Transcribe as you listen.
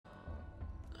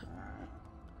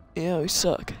Yeah, we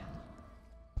suck.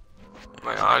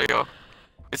 My audio.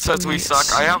 It says we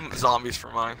suck. I have zombies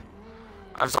for mine.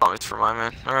 I have zombies for mine,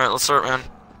 man. Alright, let's start, man.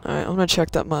 Alright, I'm gonna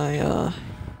check that my,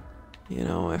 you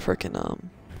know, my frickin',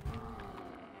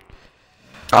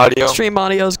 Audio. stream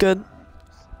audio's good.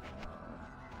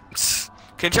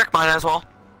 Can you check mine as well?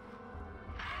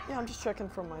 Yeah, I'm just checking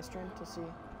from my stream to see.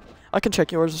 I can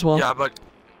check yours as well. Yeah, but...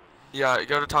 Yeah,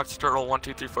 go to Toxic Turtle 1,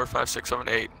 2, 3, 4, 5, 6, 7,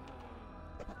 8.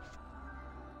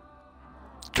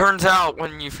 Turns out,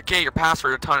 when you forget your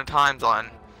password a ton of times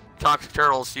on Toxic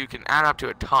Turtles, you can add up to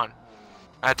a ton.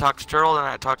 I had Toxic Turtle, then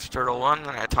I had Toxic Turtle 1,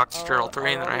 then I had Toxic Turtle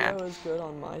 3, and then I had... Audio is good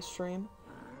on my stream.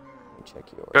 Let me check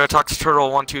yours. Go to Toxic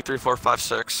Turtle 1, 2, 3, 4, 5,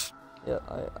 6. Yeah,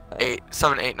 8,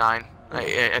 7, 8, 9.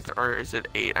 Or is it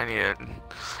 8? I need it.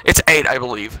 It's 8, I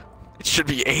believe. It should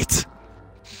be 8.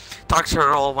 Toxic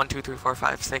Turtle 1, 2, 3, 4,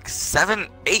 5, 6, 7,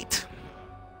 8.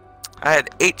 I had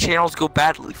 8 channels go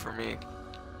badly for me.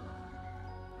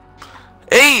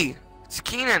 Hey! It's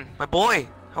Keenan, my boy.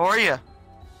 How are you?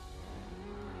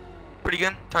 Pretty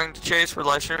good. Talking to Chase for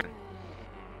live streaming.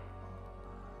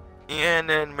 Ian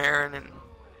and Marin and...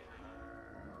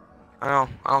 I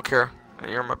don't care.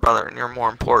 You're my brother and you're more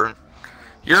important.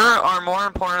 You are more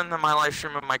important than my live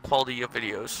stream and my quality of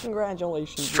videos.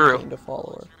 Congratulations, it's true. You gained a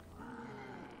follower.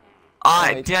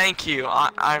 Thank you.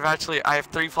 I have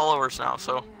 3 followers now,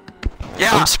 so...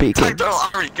 Yeah! I'm speaking.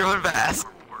 Already going fast.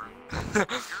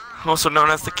 Also known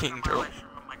as the King Turtle.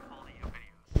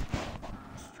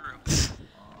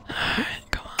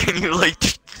 Come on. Can you, like,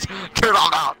 turn it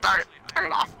off? Turn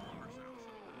it off.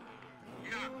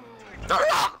 Turn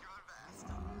it off.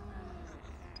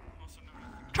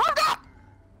 Turn it off.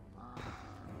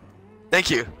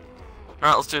 Thank you.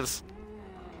 Alright, let's do this.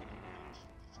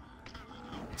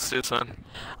 Let's do this, man.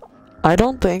 I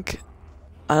don't think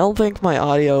my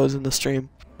audio is in the stream.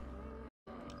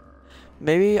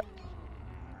 Maybe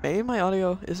my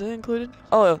audio, is it included?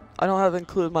 Oh, I don't have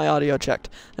include my audio checked.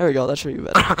 There we go, that should be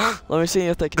better. Let me see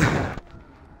if they can.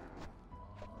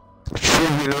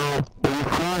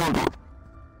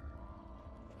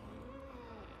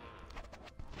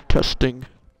 Testing.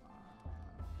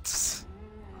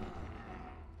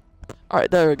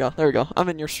 Alright, there we go. I'm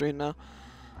in your stream now.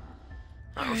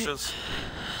 Alright,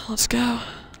 let's go.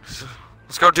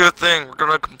 Let's go do a thing. We're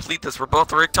gonna complete this. We're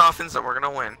both Rick Toffins and we're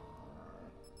gonna win.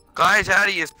 Guy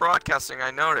Daddy is broadcasting,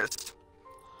 I noticed.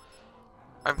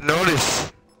 I've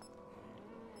noticed.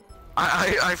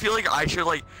 I feel like I should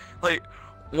like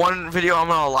one video I'm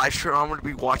gonna live stream, I'm gonna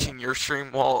be watching your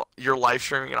stream while you're live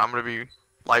streaming and I'm gonna be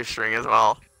live streaming as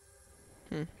well.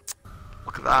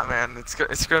 Look at that, man.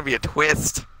 It's gonna be a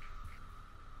twist.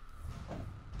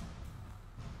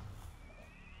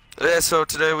 Yeah, so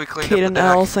today we cleaned up the deck.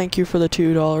 L, thank you for the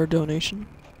 $2 donation.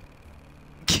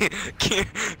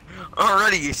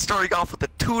 Already starting off with a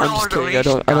 $2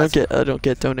 donation. I don't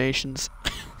get donations.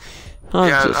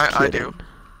 I do.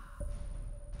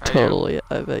 Totally,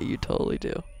 I bet you totally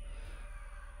do.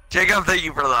 Jacob, thank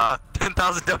you for the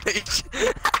 10,000 donation.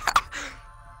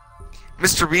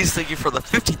 Mr. Beast, thank you for the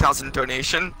 50,000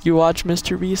 donation. You watch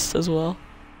Mr. Beast as well?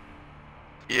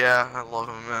 Yeah, I love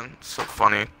him, man. So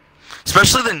funny.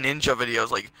 Especially the ninja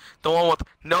videos, like the one with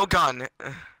no gun.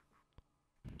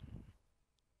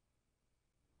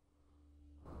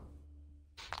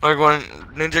 Like when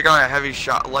Ninja got a heavy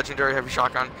shot, legendary heavy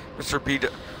shotgun.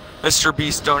 Mr.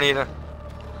 Beast donated.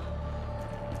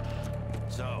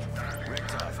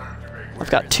 I've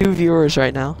got 2 viewers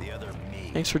right now.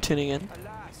 Thanks for tuning in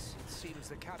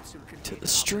to the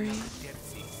stream.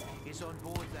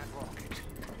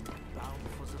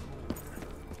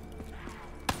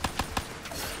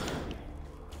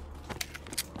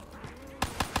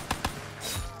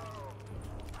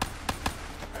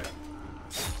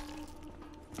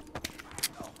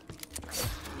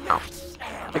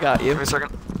 I got you. Give me a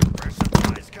second.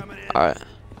 Alright.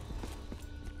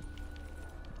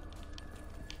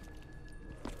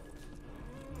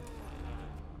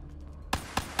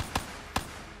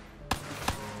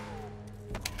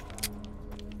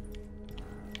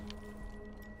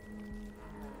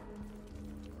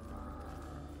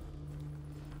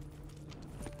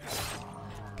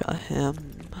 Got him.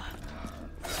 Dude,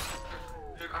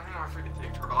 I think I freaking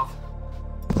take turn off.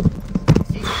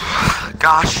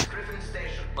 Gosh.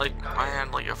 Like, I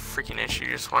had like a freaking issue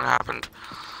just when it happened.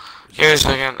 Give me a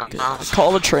second.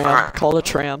 Call the tram. Right. Call the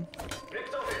tram.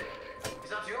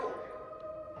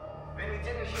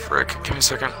 Frick, give me a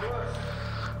second.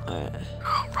 Alright.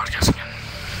 Oh, broadcasting.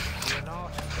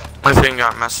 My thing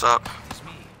got messed up.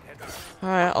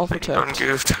 Alright, I'll protect. Done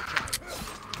goofed.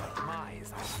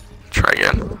 Try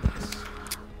again.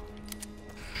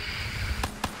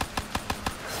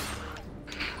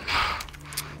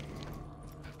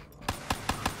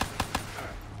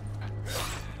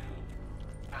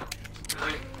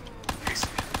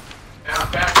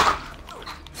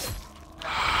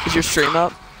 Is your stream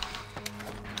up?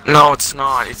 No, it's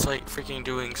not. It's like freaking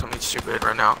doing something stupid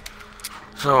right now.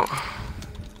 So,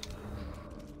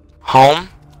 home,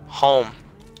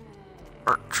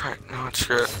 or try. No, it's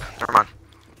screw it. Never mind.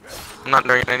 I'm not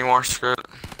doing it anymore. Screw it.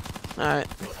 Alright.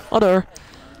 Whatever.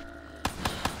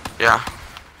 Yeah.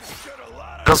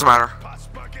 Doesn't matter.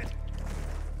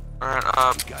 Alright,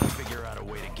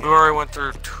 we already went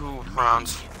through 2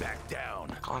 rounds.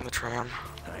 Calling the tram.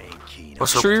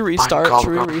 Should we restart?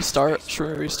 Should we restart? Should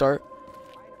we restart?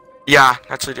 Yeah,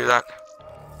 actually do that.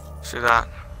 Let's do that.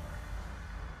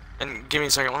 And give me a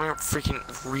second, let me freaking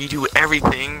redo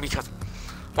everything because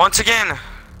once again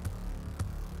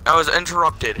I was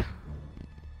interrupted.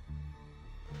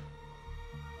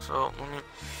 So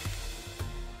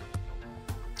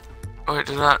let me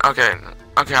do that. Okay,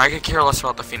 I could care less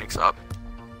about the Phoenix up.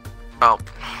 Oh,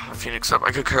 the Phoenix up. I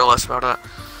could care less about it.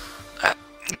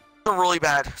 A really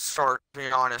bad start, to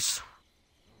be honest.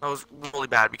 That was really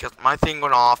bad because my thing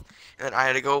went off, and then I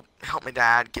had to go help my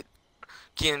dad get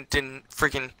didn't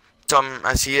freaking dumb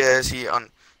as he is. He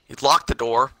locked the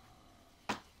door,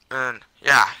 and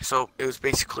yeah, so it was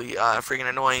basically freaking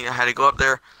annoying. I had to go up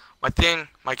there. My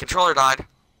controller died.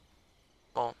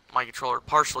 Well, my controller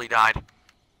partially died,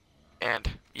 and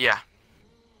yeah.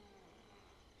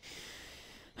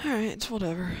 Alright, it's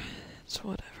whatever. It's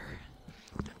whatever.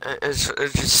 It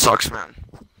just sucks, man.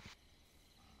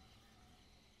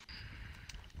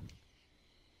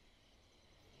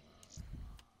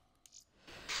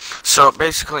 So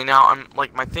basically now I'm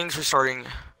like my thing's restarting.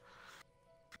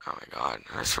 Oh my god,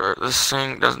 I swear this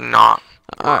thing does not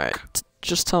work. Alright,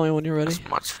 just tell me when you're ready. As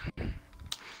much.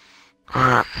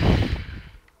 Alright.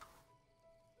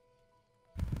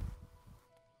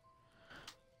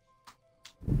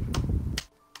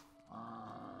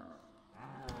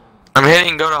 I'm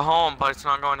hitting go to home, but it's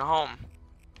not going to home.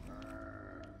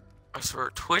 I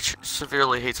swear, Twitch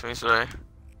severely hates me today.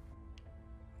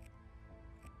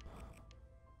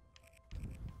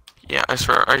 Yeah, I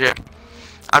swear. Okay.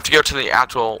 I have to go to the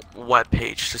actual web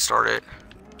page to start it.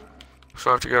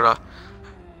 So I have to go to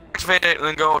activate it and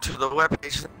then go to the web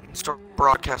page and start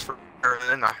broadcast for and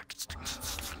then I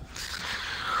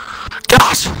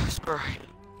gosh! I swear.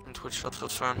 Twitch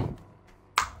episodes, man.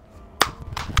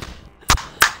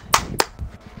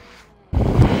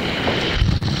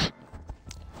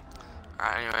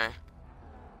 Alright, anyway.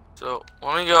 So,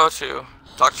 let me go to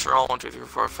Dr. All 1, 2, 3,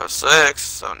 4, 5, 6,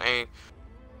 7, 8.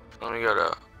 Let me go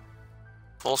to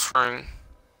full screen.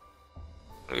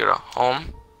 Let me go to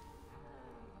home.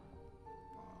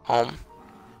 Home.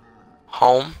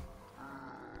 Home.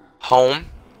 Home.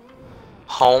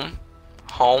 Home.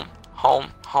 Home.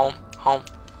 Home. Home. Home.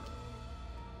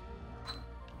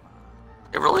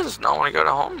 It really does not want to go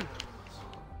to home.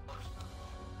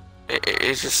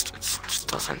 It just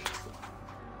doesn't.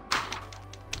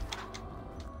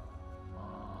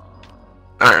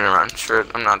 Alright, never mind. Sure,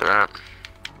 I'm not doing it.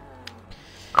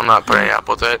 I'm not putting up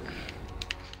with it.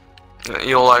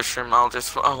 You'll live stream, I'll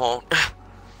just. I won't. Oh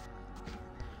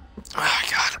my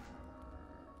god.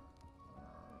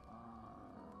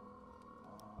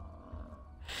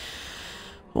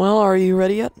 Well, are you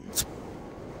ready yet?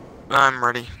 I'm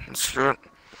ready. Let's do it.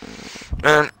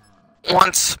 And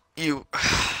once you.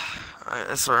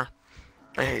 I swear.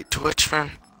 I hate Twitch,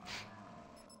 man.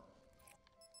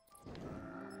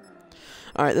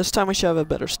 Alright, this time we should have a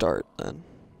better start then.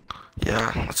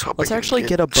 Yeah, let's hope. Let's actually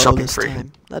get a bow this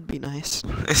time. That'd be nice.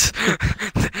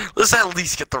 Let's at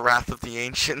least get the Wrath of the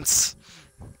Ancients.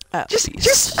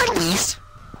 Just at least.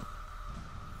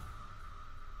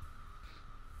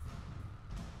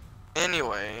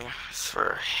 Anyway,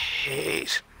 for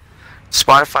hate.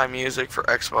 Spotify Music for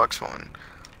Xbox One.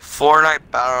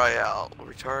 Fortnite Battle Royale.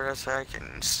 Retarded as heck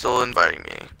and still inviting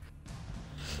me.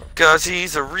 Cause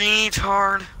he's a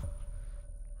retard.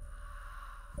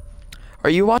 Are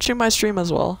you watching my stream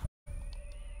as well?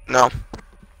 No.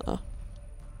 Oh.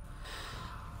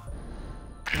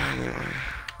 Anyway.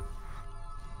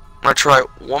 I'm gonna try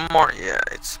one more. Yeah,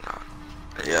 it's not.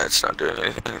 Yeah, it's not doing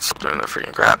anything. It's still doing the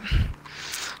freaking crap.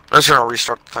 I'm just gonna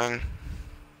restart the thing.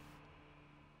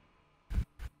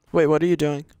 Wait, what are you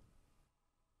doing?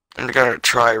 I'm gonna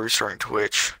try restarting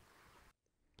Twitch.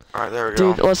 Alright, there we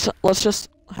go. Dude, let's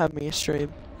just have me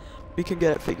stream. We can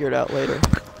get it figured out later.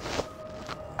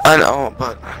 I know,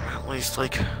 but at least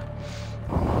like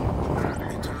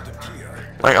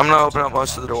I'm gonna open up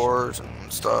most of the doors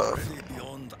and stuff.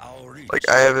 Like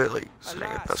I have it like sitting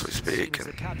up as we speak.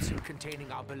 And,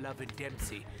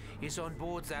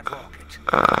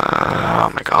 oh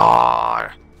my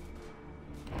god.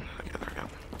 Okay, there we go.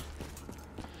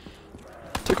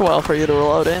 Took a while for you to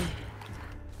reload in.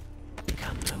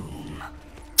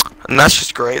 And that's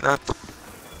just great.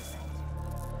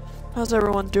 How's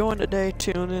everyone doing today?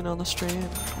 Tune in on the stream.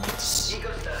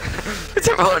 What's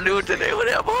everyone doing today? What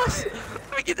up, boss?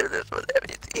 Let me get through this with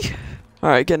everything.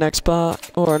 Alright, get next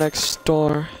spot or next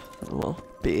door. Well,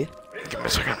 B. Give me a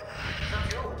second.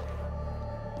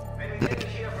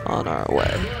 On our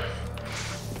way.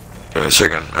 Give me a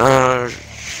second.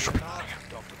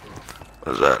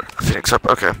 What is that? Phoenix up?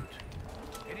 Okay.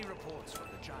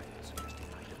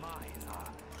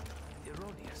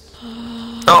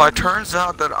 Oh, it turns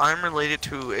out that I'm related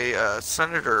to a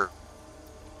senator.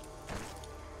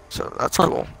 So that's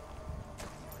cool.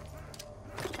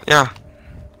 Yeah.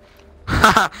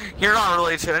 You're not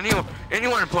related to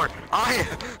anyone important.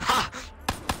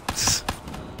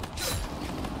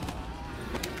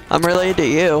 I'm related to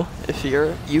you, if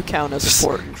you count as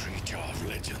important.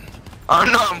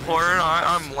 I'm not important,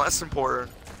 I'm less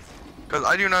important. Because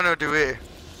I do not know Dewey.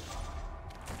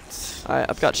 Alright,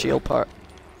 I've got shield part.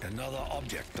 Another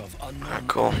object of unknown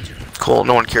Cool. origin. Cool,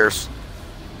 no one cares.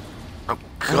 Oh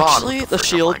god. Actually, the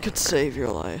shield could save your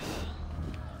life.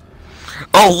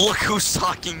 Oh, look who's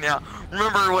talking now.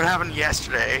 Remember what happened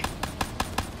yesterday.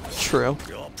 True.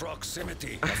 Your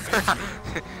proximity. You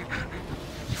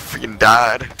freaking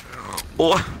died.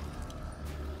 Oh.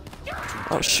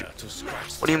 Oh shoot.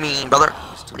 What do you mean, brother?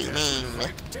 What do you mean?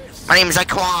 My name is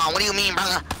Aquan. What do you mean,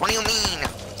 brother? What do you mean?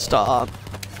 Stop.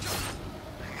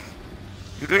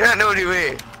 You do not know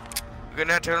Dewey. You're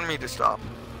not telling me to stop.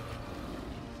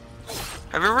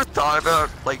 Have you ever thought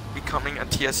about, like, becoming a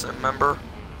TSM member?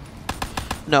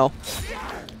 No.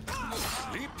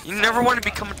 You never want to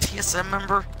become a TSM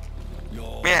member?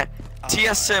 Man,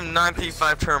 TSM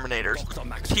 935 Terminators.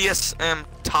 TSM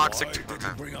Toxic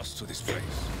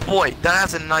Terminators. Boy, that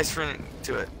has a nice ring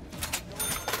to it.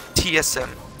 TSM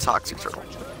Toxic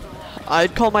Terminator.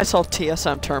 I'd call myself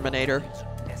TSM Terminator.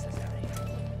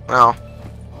 Well,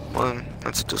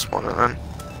 that's a disappointment then.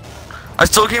 I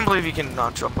still can't believe you can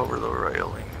not jump over the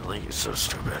railing. Like, it's so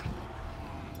stupid.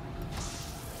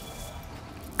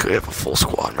 Could have a full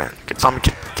squad, man. Get zombie,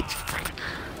 get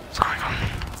zombie.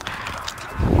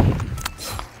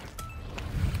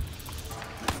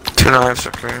 Two knives,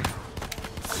 okay.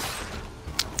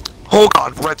 Oh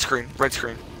god, red screen, red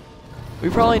screen. We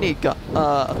probably need guns.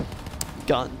 Nah.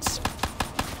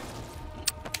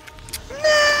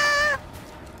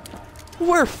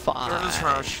 We're fine.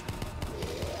 Rush.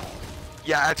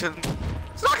 Yeah, it's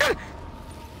not good.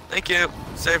 Thank you.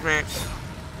 Save me.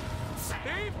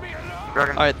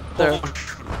 Dragon. Alright, there.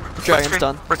 The dragon's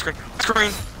done. Red screen.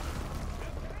 Screen.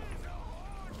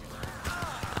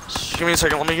 Give me a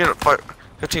second. Let me get it.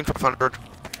 15,500.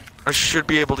 I should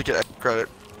be able to get extra credit.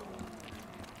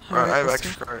 Alright, I have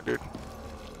extra credit, dude.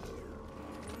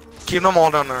 Keep them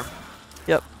all down there.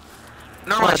 Yep.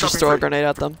 No, Why not just throw a grenade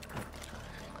at them?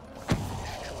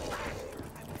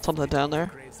 Something down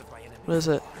there. What is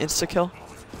it? Insta kill?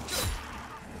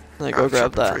 And then go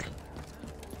grab that.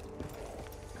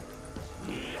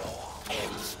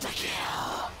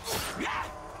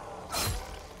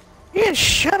 Yeah,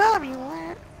 shut up, you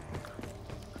rat.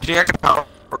 Do you have the power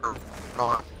or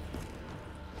not?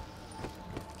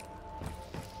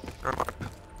 Never mind.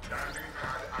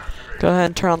 Go ahead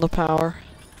and turn on the power.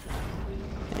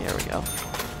 Here we go.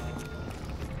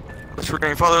 At least we're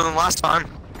getting farther than last time.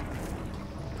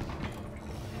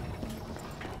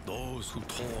 Those who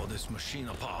tore this machine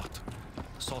apart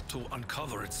sought to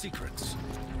uncover its secrets.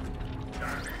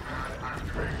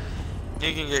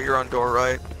 You can get your own door,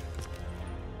 right?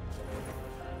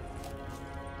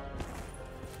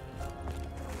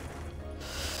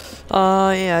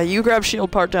 Yeah, you grab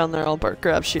shield part down there, I'll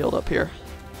grab shield up here.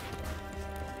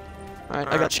 Alright,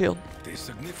 I got shield. The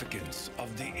significance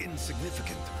of the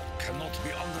insignificant cannot be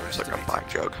It's like underestimated. a black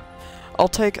jug. I'll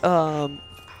take, No,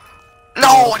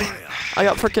 I didn't. I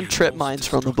got frickin' trip mines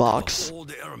from the box. All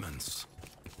the elements.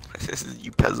 This is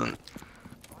you peasant.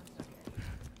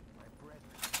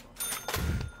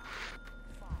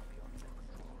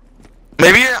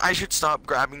 Maybe I should stop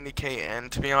grabbing the KN.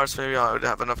 To be honest, maybe I would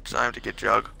have enough time to get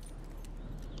jug.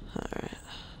 Alright.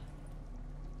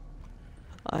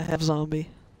 I have zombie.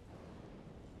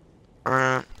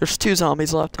 Alright. There's 2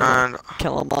 zombies left. And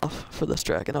Kill them off for this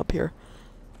dragon up here.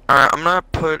 alright, I'm gonna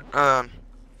put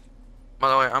by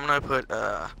the way, I'm gonna put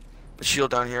the shield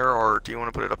down here, or do you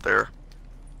want to put it up there?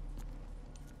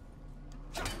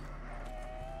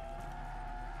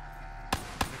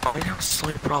 Oh, I have a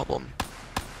slight problem.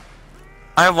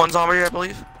 I have 1 zombie, I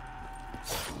believe.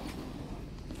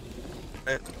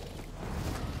 Right.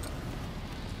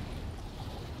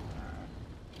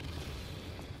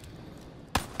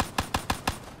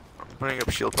 I'm putting up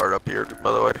shield part up here,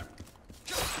 by the way.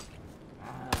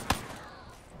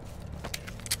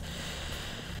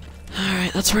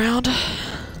 Alright, that's round.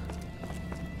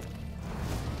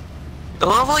 I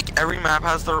love like every map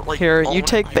has their like Here, own you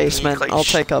take unique, basement, like, I'll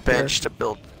take up here. bench to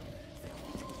build.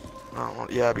 Oh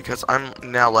yeah, because I'm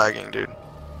now lagging, dude.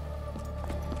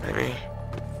 Maybe,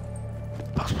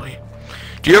 possibly.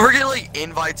 Do you ever get like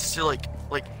invites to like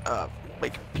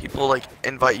people like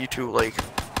invite you to like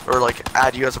or like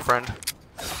add you as a friend,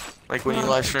 like when you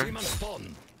live stream?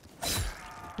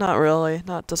 Not really.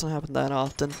 Doesn't happen that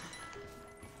often.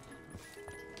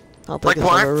 I don't Like think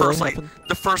when it's I ever first really like happened.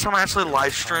 the first time I actually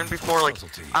live streamed before, like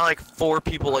I like 4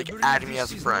 people like added me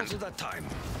as a friend.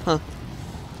 Huh.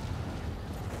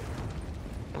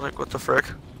 I was like, what the frick?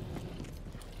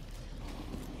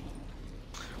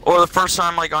 Or the first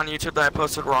time like on YouTube that I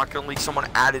posted Rocket League, someone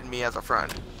added me as a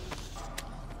friend.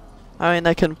 I mean,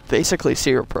 they can basically see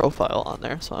your profile on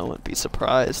there, so I wouldn't be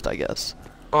surprised, I guess.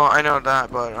 Well, I know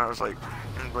that, but I was like,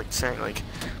 saying like,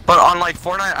 but on like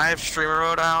Fortnite, I have streamer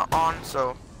mode out on,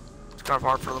 so it's kind of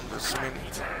hard for them to see me.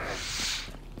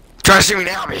 Try to see me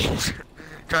now, me.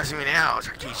 Try to see me now,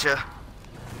 Keisha.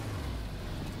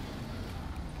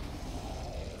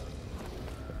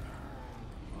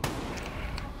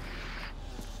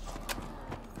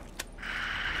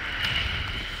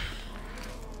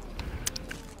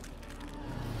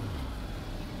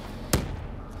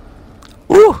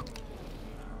 Woo!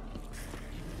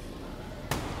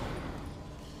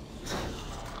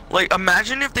 Like,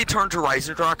 imagine if they turned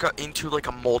Eisendrache into like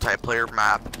a multiplayer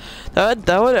map.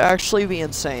 That would actually be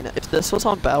insane. If this was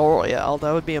on Battle Royale,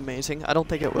 that would be amazing. I don't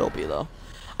think it will be though.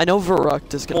 I know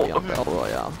Verrucht is gonna be on Battle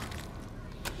Royale.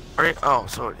 Are you, oh,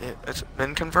 so it's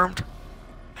been confirmed?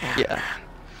 Yeah.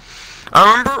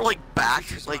 I remember like back,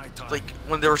 like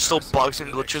when there were still bugs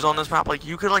and glitches on this map, like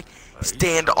you could like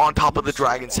stand on top of the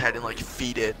dragon's head and like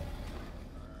feed it.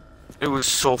 It was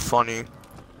so funny.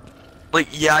 Like,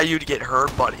 yeah, you'd get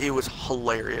hurt, but it was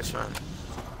hilarious, man.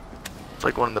 It's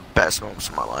like one of the best moments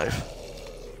of my life.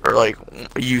 Or like,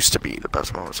 used to be the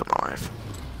best moments of my life.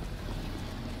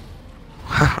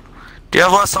 Do you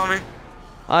have less on me?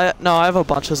 No, I have a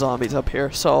bunch of zombies up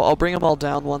here, so I'll bring them all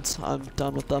down once I'm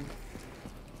done with them.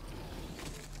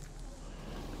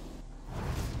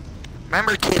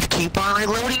 Remember, kids, keep on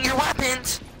reloading your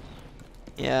weapons.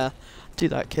 Yeah, do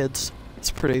that, kids.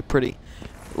 It's pretty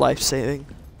life-saving.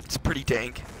 It's pretty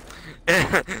dank.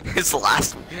 It's the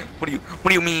last. What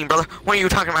do you mean, brother? What are you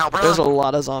talking about, brother? There's a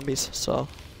lot of zombies, so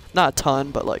not a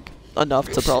ton, but like enough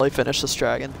to probably finish this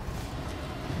dragon.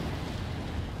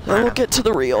 Then we'll get to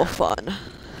the real fun.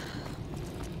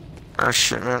 Oh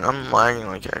shit, man! I'm lagging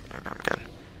like I'm getting.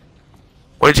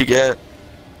 What did you get?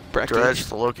 Breckie. Dredge,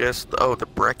 the locust. Oh, the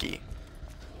breckie.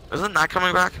 Isn't that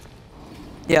coming back?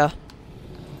 Yeah.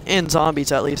 And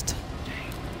zombies, at least.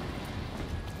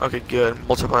 Okay, good.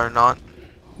 Multiplayer not.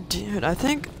 Dude, I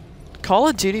think Call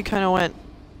of Duty kind of went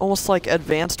almost like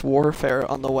advanced warfare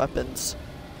on the weapons.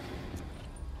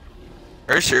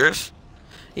 Are you serious?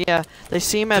 Yeah, they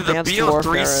seem Dude, advanced the BO3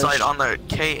 warfare. sight on the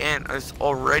KN is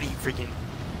already freaking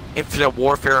infinite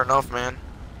warfare enough, man.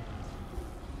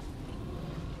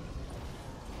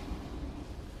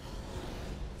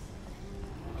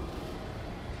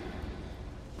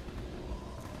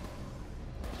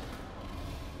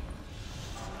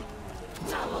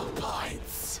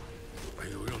 I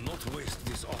will not waste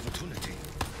this opportunity.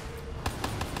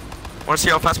 Wanna see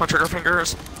how fast my trigger finger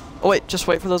is? Oh wait, just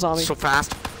wait for those zombies. So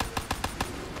fast.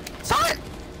 Stop it!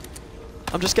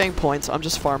 I'm just getting points. I'm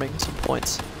just farming some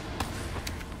points.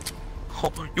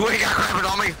 Oh, you ain't got grab it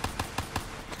on me!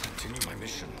 Continue my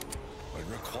mission.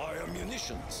 I require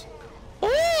munitions.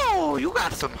 Oh, you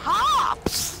got some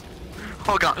hops!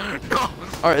 Oh god, no!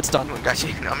 Alright, it's done. Got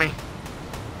you on me.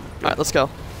 Alright, let's go.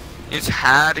 You just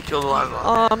had to kill the last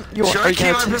one. Should I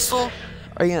keep my pistol?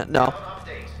 Are you gonna no?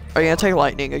 Are you gonna take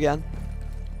lightning again?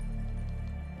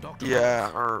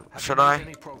 Yeah, or should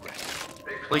I?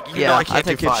 Like, you know Yeah, I can't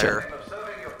think do you fire. should.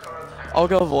 I'll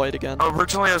go void again.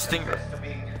 Originally I was thinking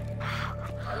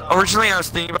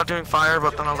about doing fire,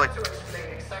 but then I was like,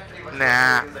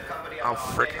 nah. Oh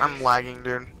frick, I'm lagging,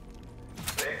 dude.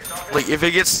 Like, if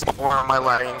it gets more, my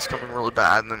lagging's coming really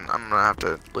bad, then I'm gonna have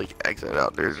to like exit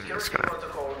out, dude. And it's gonna.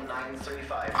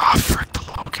 Oh frick, the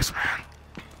locust, man.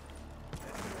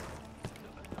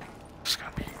 It's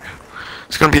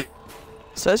gonna be. It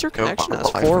says your connection has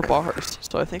 4 bars,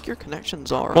 so I think your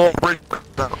connection's alright. Well,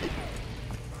 there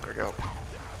we go.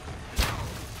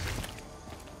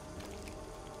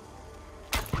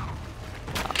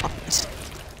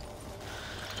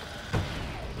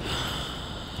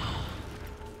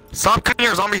 Stop cutting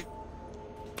your zombie.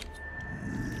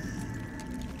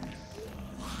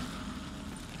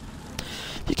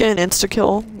 If you get an insta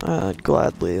kill, I'd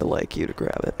gladly like you to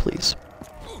grab it, please.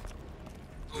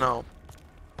 No.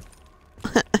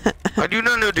 I do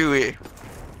not know, do we?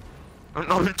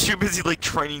 I'm too busy like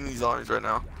training these zombies right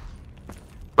now.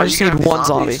 I just need one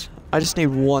zombie. I just need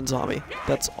one zombie.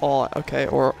 That's all. Okay,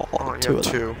 or all, two of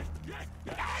them. Two.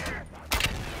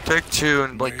 Take two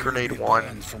and like grenade one.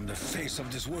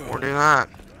 Or do that.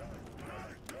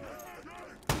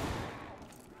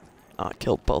 Oh, I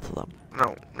killed both of them.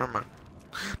 No, never mind.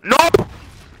 No!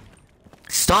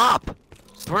 Stop!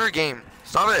 Swear game.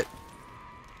 Stop it.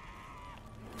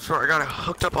 Swear, I got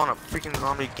hooked up on a freaking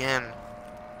zombie again.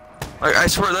 I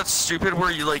swear that's stupid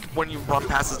where you like when you run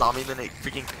past a zombie then it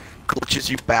freaking glitches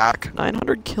you back.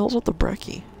 900 kills with the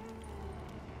brekkie.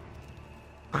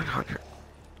 900.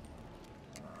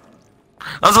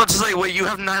 I was about to say, wait, you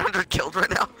have 900 kills right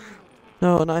now?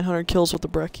 No, 900 kills with the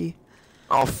brekkie.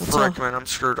 Oh frick, man, I'm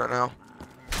screwed right now.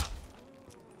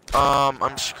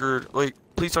 I'm screwed. Like,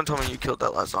 please don't tell me you killed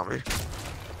that last zombie.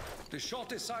 The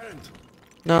shot is silent.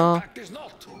 No. Is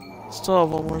not. Still have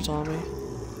one more zombie.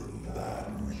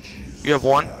 You have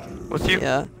one with you?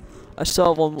 Yeah. I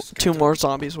still have two more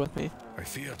zombies with me. I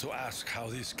fear to ask how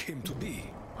this came to be.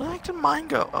 Where did mine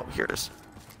go? Oh, here it is.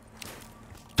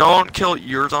 Don't kill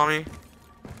your zombie.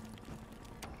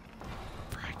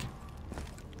 Frick.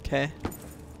 Okay.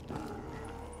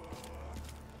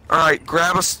 Alright,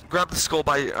 grab the skull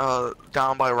by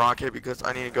down by rocket because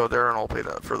I need to go there and I'll pay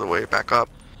that for the way back up.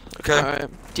 Okay?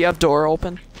 Alright. Do you have door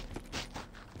open?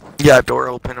 Yeah, I have door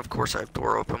open. Of course I have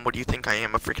door open. What do you think I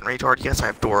am, a freaking retard? Yes, I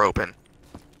have door open.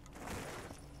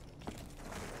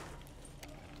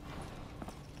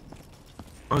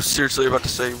 I was seriously about to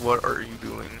say, what are you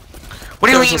doing? What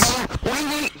do you mean? What do you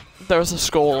mean? There's a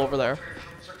skull over there.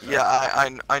 Yeah,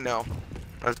 I know.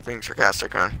 I was being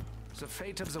sarcastic, man. The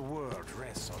fate of the world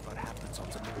rests on what happens on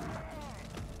the moon.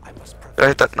 I must Did I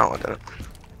hit that? No, I didn't.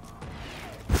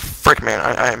 Frick, man,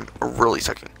 I am really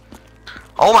sucking.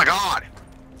 Oh my god!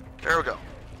 There we go.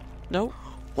 Nope.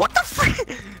 What the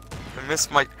frick? I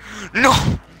missed my... No!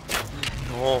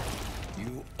 No.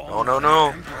 No, no,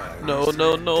 no. No,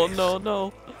 no, no, no,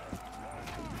 no.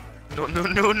 No, no,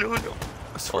 no, no, no.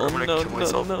 I swear Oh, I'm gonna no, kill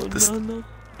myself no, with this. no, no.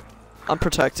 I'm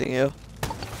protecting you.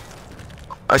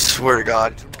 I swear to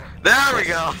god. There we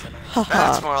go!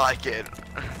 That's more like it.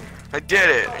 I did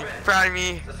it. Are you proud of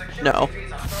me? No.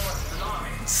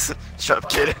 Shut up,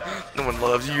 kid. No one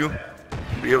loves you.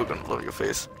 We're gonna love your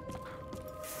face.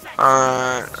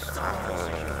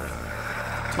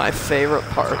 My favorite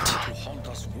part.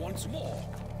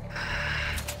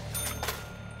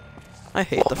 I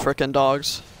hate the frickin'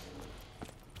 dogs.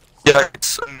 Yeah,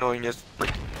 it's annoying as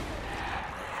like.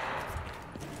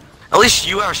 At least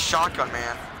you have a shotgun,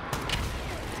 man.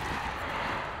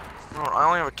 No, I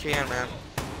only have a can, man.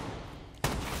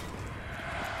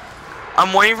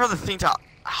 I'm waiting for the thing to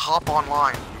hop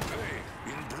online.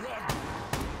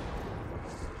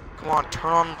 Come on,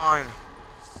 turn online.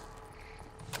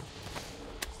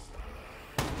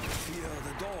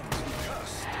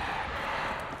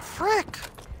 Frick!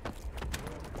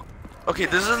 Okay,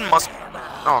 this is must.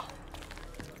 Oh,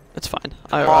 It's fine.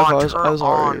 I on, was turn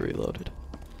already on. reloaded.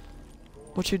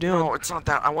 What you doing? no, it's not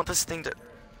that. I want this thing to.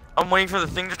 I'm waiting for the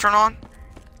thing to turn on.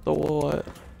 The what?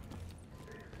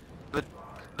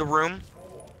 The room.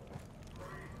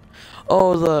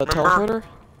 Oh, the Remember? teleporter?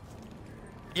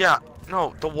 Yeah.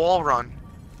 No, the wall run.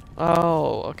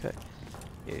 Oh, okay.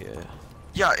 Yeah.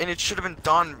 Yeah, and it should have been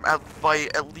done by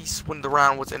at least when the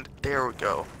round was in. There we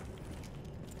go.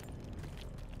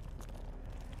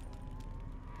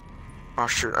 Oh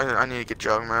shoot, I need to get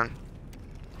Jug, man.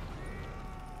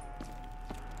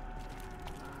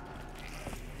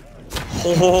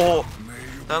 Oh,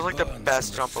 that was like the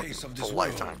best jump of a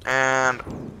lifetime. And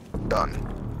done.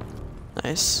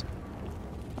 Nice.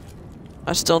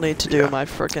 I still need to do my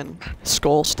frickin'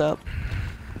 skull step.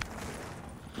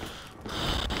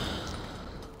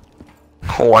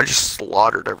 Oh, I just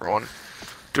slaughtered everyone.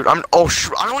 Dude, oh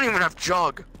shoot, I don't even have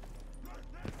Jug.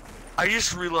 I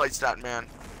just realized that, man.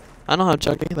 I don't have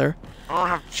jug either. I don't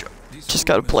have Jug. Just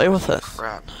gotta play with it.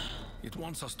 Crap. It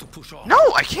wants us to push off. No,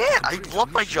 I can't. I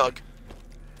love my Jug.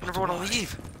 I never want to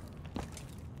leave.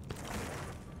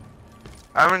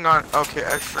 I haven't gone. Okay,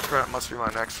 extra credit must be my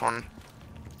next one.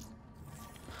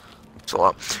 So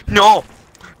up. No!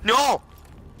 No!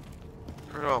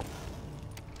 No.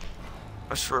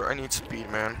 I swear, I need speed,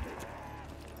 man.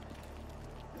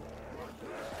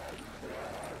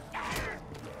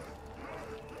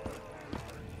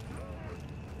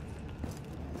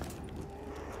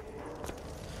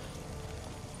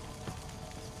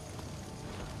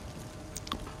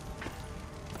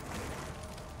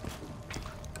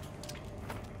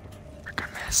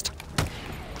 I missed.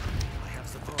 I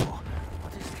have the bow.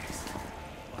 What is this?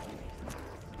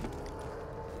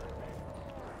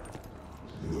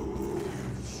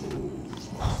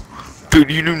 Dude,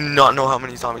 you do not know how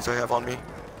many zombies I have on me.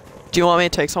 Do you want me to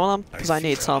take some of them? Because I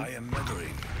need some. I am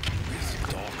meddling with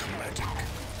dark magic.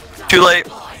 Too late.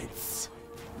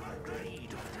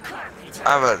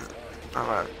 I have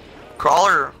a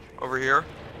crawler over here.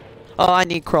 Oh, I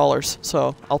need crawlers,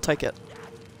 so I'll take it.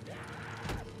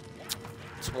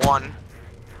 It's one.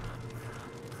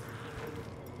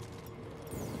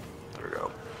 There we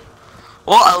go.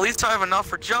 Well, at least I have enough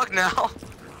for Jug now.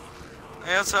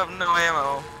 I also have no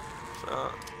ammo.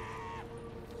 So,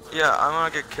 yeah, I'm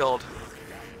gonna get killed.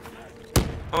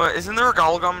 Oh, wait, isn't there a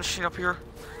gobblegum machine up here?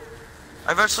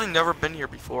 I've actually never been here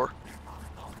before.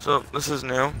 So, this is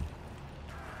new.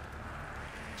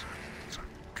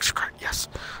 Yes.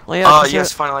 Well, yeah, 'cause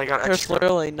yes, finally I got there's extra.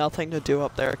 literally nothing to do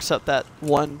up there except that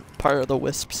one part of the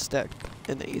wisp stick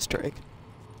in the Easter egg.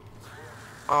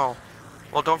 Oh.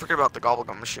 Well, don't forget about the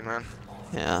gobblegum machine, man.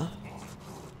 Yeah.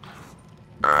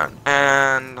 Alright,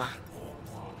 and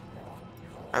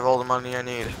I have all the money I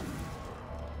need.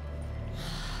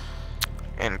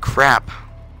 And crap.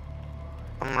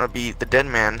 I'm gonna be the dead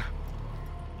man. Frick,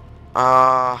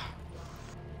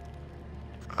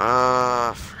 I'm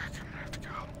gonna have to go.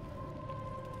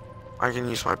 I can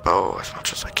use my bow as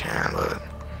much as I can, but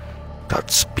without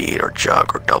speed or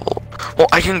jug or double. Well,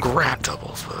 I can grab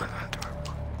doubles, but I'm gonna do it.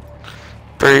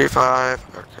 35,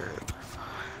 okay, 35.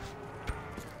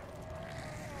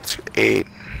 Let's get 8.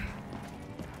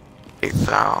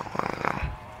 8,000, I don't know.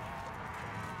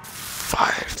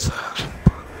 5,000.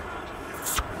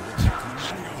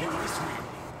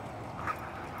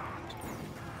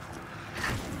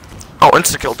 Oh,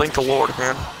 insta-kill, thank the Lord,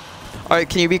 man. Alright,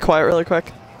 can you be quiet really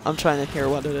quick? I'm trying to hear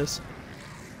what it is.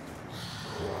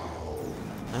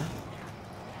 Huh?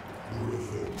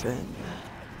 Griffin.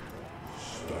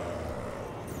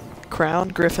 Crown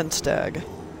Griffin Stag.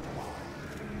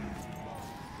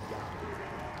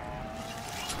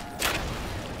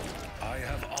 I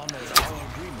have honored our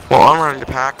agreement. Well, I'm ready to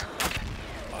pack.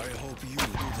 I hope you do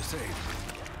the same.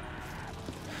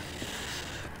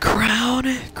 Crown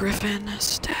Griffin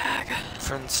Stag.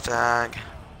 Griffin Stag.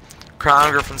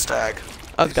 Crown Griffin Stag.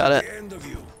 I've got it. The end of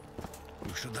you.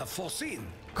 You should have foreseen.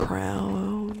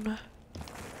 Crown.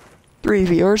 3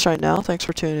 viewers right now. Thanks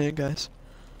for tuning in, guys.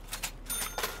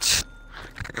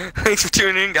 Thanks for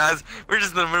tuning in, guys. We're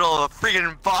just in the middle of a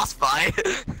freaking boss fight.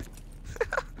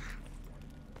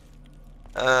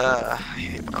 I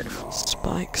hate my phone.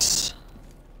 Spikes.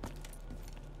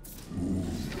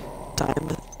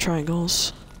 Diamond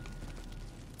triangles.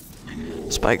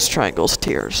 Spikes, triangles,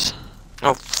 tears.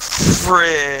 Oh,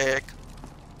 frick.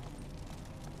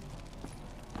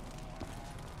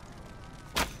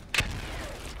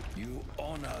 You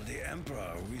honor the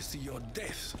Emperor with your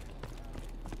death.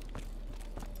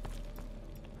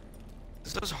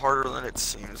 This is harder than it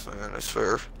seems, man, I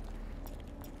swear.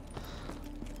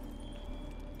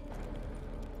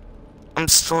 I'm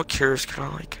still curious, can I,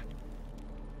 like...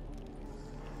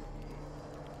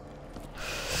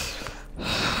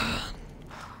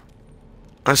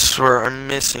 I swear, I'm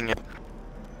missing it.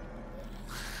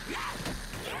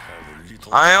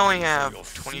 I only have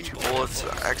 22 bullets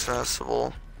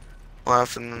accessible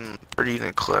left and 30 in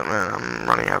equipment. I'm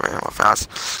running out of ammo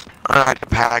fast. I had to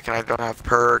pack and I don't have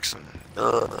perks and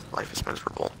life is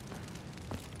miserable.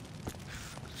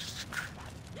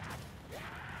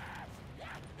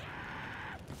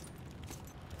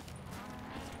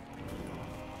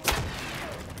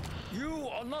 You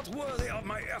are not worthy of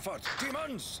my effort,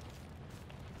 demons!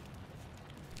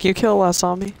 Can you kill a last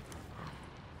zombie?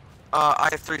 I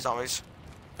have 3 zombies,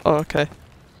 Oh, okay.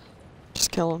 Just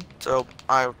kill him. so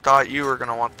I thought you were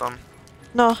gonna want them.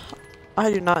 No,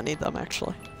 I do not need them,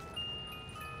 actually.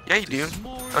 Yeah, you do.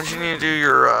 Don't you need to do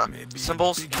your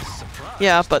symbols?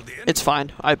 Yeah, but it's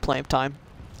fine. I have plenty of time.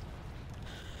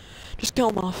 Just kill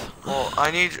him off. Well,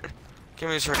 I need... Give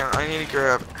me a second. I need to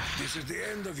grab... This is the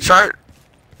end of you. Try...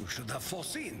 You should have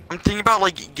foreseen. I'm thinking about,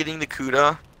 like, getting the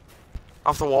Cuda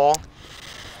off the wall.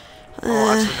 Oh,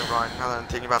 actually, never mind. Now that I'm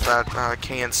thinking about that,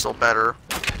 can's still better.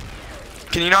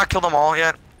 Can you not kill them all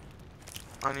yet?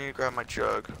 I need to grab my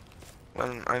jug.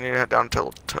 Then I need to head down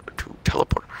to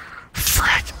teleport.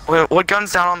 Frick! Wait, what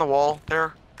gun's down on the wall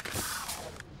there?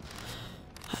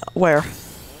 Where?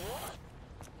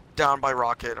 Down by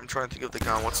Rocket. I'm trying to think of the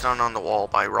gun. What's down on the wall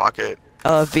by Rocket?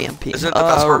 VMP. Isn't it the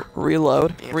best part?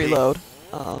 Reload. VMP. Reload.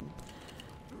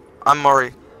 I'm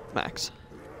Murray. Max.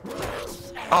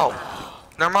 Oh.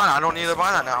 Never mind. I don't need to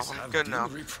buy that now. I'm good now.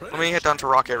 Let me head down to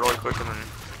Rocket really quick and then...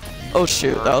 Oh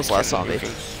shoot, that was last zombie.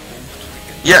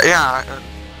 Yeah.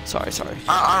 Sorry.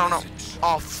 I don't know.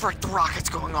 Oh, frick, the rocket's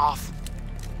going off.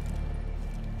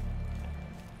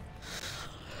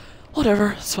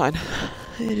 Whatever, it's fine.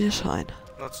 It is fine.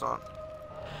 No, it's not.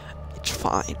 It's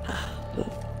fine.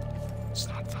 It's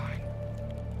not fine.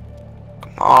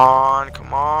 Come on,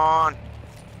 come on.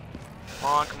 Come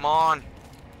on, come on.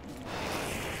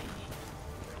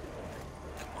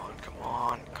 Come on, come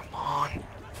on, come on. Come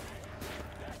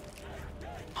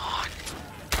on.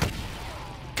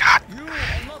 God.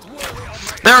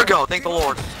 There we go, thank the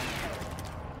Lord.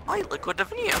 I liquid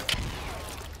divinia.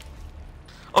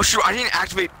 Oh shoot, I didn't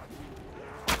activate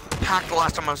pack the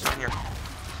last time I was down here.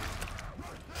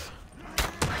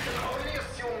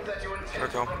 There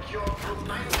we go.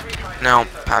 No,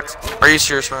 packs. Are you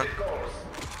serious, man?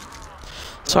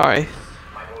 Sorry.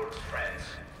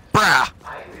 Brah!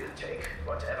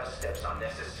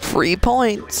 3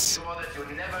 points.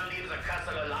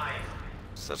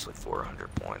 Essentially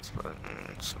 400 points, but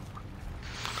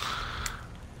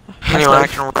anyway, I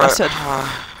can. I said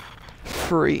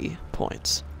 3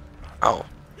 points. Oh.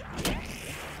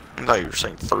 I thought you were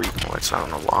saying 3 points. I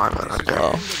don't know why, but okay.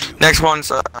 Oh. Next one's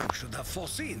Should have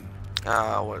foreseen.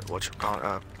 what you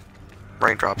call it?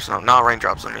 Raindrops. No, not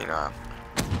raindrops. I mean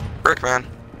Brickman.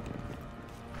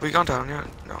 Have we gone down yet?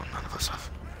 No, none of us have.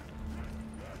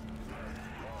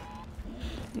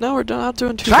 No, we're not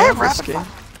doing too Should I bad have this rapid game.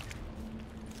 fire?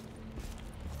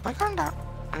 Am I going down?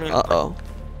 I mean, Uh-oh.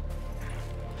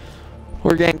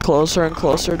 We're getting closer and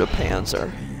closer to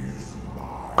Panzer.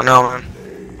 I know, man.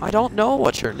 I don't know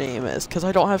what your name is, because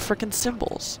I don't have frickin'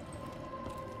 symbols.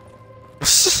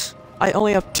 I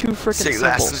only have 2 frickin'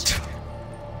 symbols.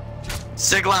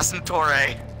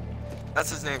 Siglasnatore.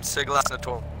 That's his name,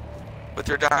 Siglasnatore. With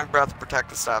your dying breath, protect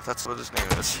the staff. That's what his name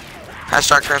is.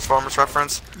 Hashtag Transformers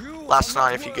reference. Last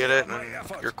night, if you get it, then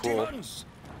you're cool.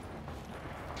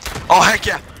 Oh, heck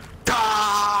yeah!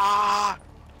 Ah!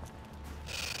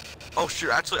 Oh, shoot.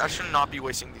 Actually, I should not be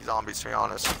wasting these zombies, to be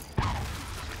honest.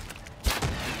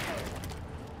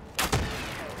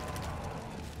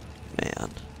 Man.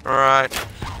 Alright.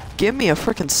 Give me a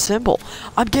frickin' symbol.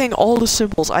 I'm getting all the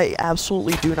symbols I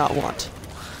absolutely do not want.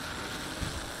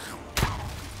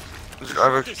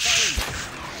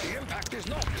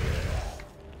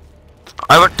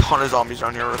 I have a ton of zombies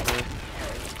down here with me.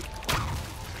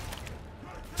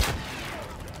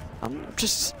 I'm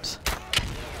just...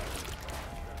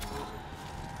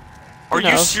 Are You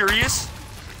know. you serious?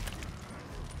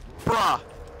 Bruh.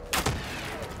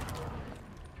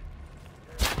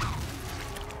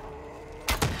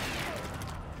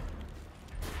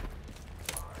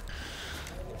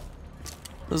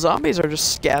 The zombies are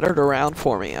just scattered around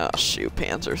for me. Oh shoot,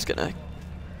 Panzer's gonna...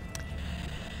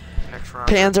 Next round.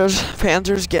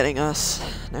 Panzer's getting us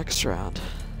next round.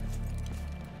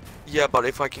 Yeah, but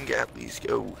if I can get at least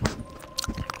go.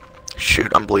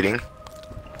 Shoot, I'm bleeding.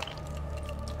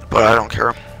 But I don't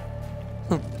care.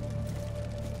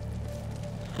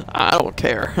 I don't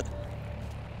care.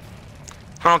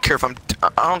 I don't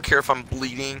care if I'm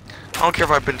bleeding. I don't care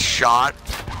if I've been shot.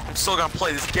 I'm still gonna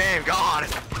play this game. God.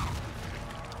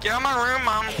 Get out of my room,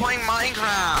 Mom. I'm playing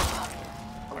Minecraft.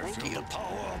 I feel the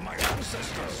power of my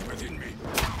ancestors within me.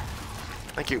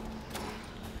 Thank you.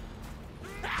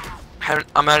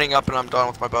 I'm heading up and I'm done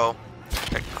with my bow.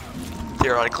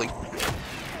 Theoretically.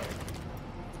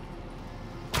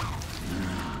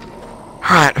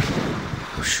 Alright.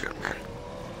 Oh, shoot, man.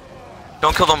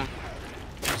 Don't kill them.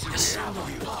 Yes.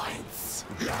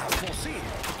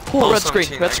 Oh, red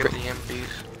screen, red screen.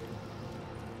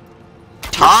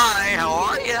 Hi, how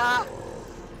are ya?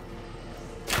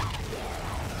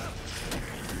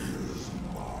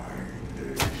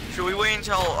 Should we wait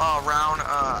until round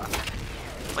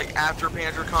like after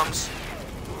Panzer comes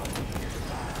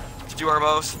to do our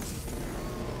bows?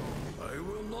 I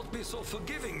will not be so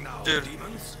forgiving now, Dude.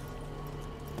 demons.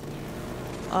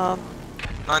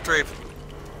 9-3.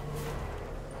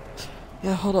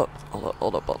 Yeah, hold up.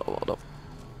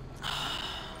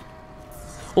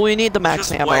 Well, we need the max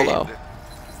Just ammo wait. though.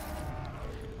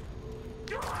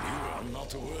 You are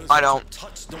not worthy I don't. to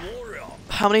touch the warrior.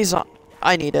 How many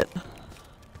I need it.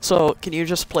 So, can you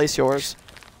just place yours?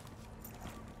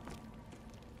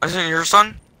 Isn't your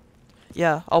son?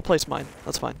 Yeah, I'll place mine.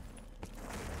 That's fine.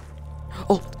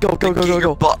 Oh, go.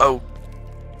 Oh.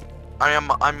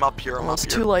 I'm up here. I'm Well, up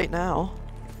it's here. too late now.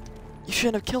 You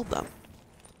shouldn't have killed them.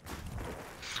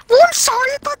 Oh, I'm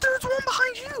sorry. I thought there was one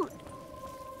behind you.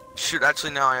 Shoot,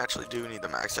 actually, now I actually do need the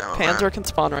max ammo. Panzer man. can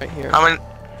spawn right here. How many?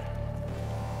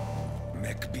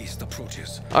 Mech beast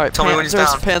approaches. Alright, Tell me when he's down.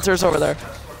 Panzer's over there.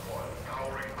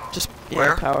 Just, yeah,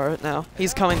 Where? power it now.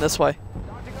 He's coming this way.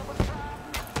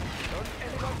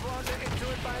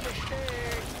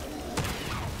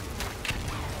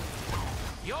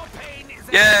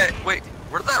 Yeah, wait.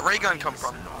 Where did that ray gun come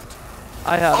from?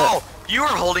 I have Oh, You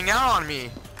are holding out on me.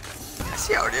 I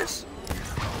see how it is.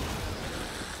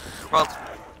 Well,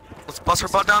 let's bust her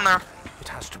butt down there. It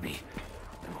has to be.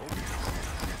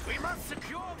 We must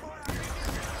secure.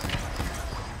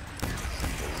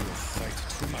 Fight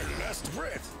to my last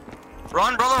breath.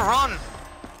 Run, brother, run!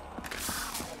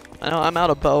 I know I'm out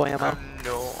of bow ammo.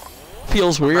 No.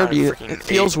 Feels weird. not a It freaking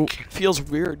feels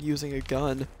weird using a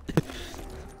gun.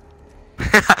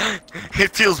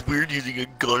 It feels weird using a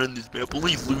gun in this map.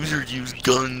 Only losers use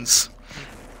guns.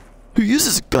 Who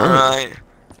uses a gun? Alright.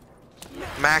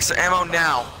 Max ammo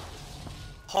now.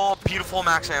 Oh, beautiful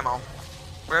max ammo.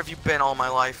 Where have you been all my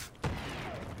life?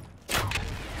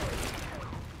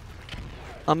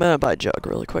 I'm gonna buy Jug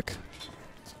really quick.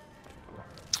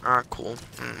 Alright, cool.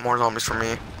 More zombies for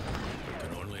me. I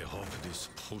can only hope this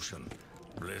potion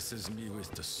blesses me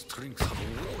with the strength of a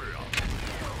warrior.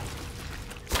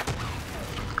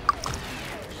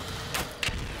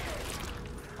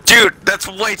 Dude, that's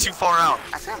way too far out.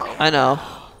 I know.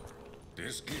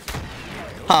 This gift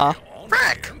Huh?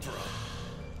 Frick!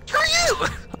 Who are you?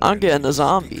 I'm getting a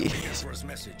zombie. Emperor's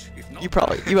message. If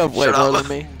not, You have way Shut more up.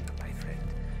 than me.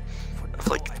 It's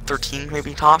like 13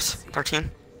 maybe tops.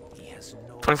 13?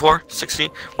 24? 60?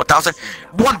 1,000?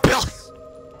 1 billion!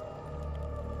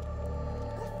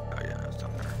 Oh yeah, it's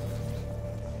down there.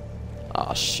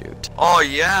 Oh shoot. Oh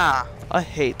yeah! I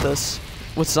hate this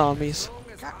with zombies.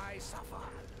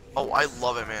 Oh, I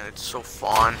love it, man. It's so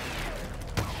fun.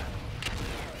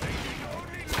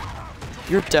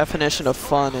 Your definition of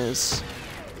fun is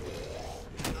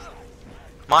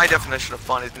My definition of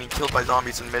fun is being killed by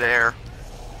zombies in midair.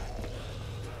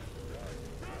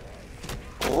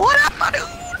 What up, my dude?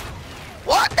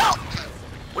 What? No!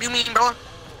 What do you mean, brother?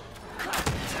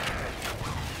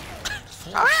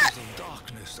 Alright! of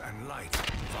darkness and light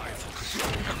vie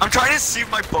for I'm trying to see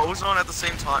my bows on at the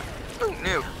same time. Who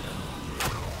knew?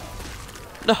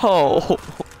 no.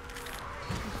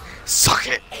 Suck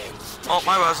it! Oh,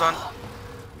 my bow's on.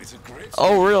 It's a great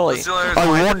Oh really? Let's see if there's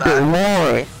one to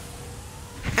why.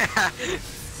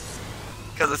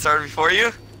 Because it started before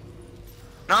you?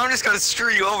 No, I'm just gonna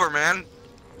screw you over, man.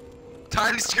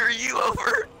 Time to screw you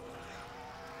over.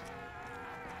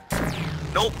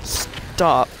 Nope.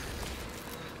 Stop.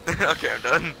 Okay, I'm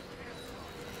done.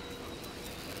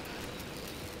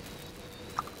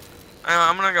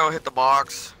 I'm gonna go hit the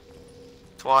box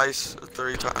twice,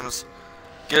 3 times.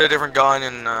 Get a different gun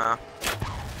and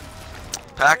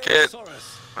pack it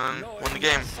and win the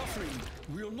game. Suffering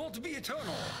will not be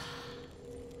eternal.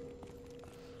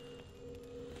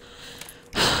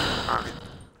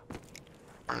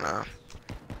 And,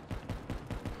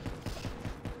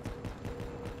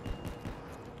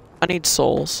 I need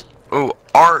souls. ooh,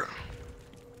 art.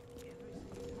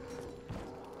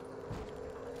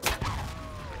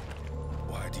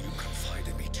 Why do you confide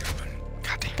in me, German?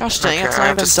 God damn. Gosh dang, Okay, it's I not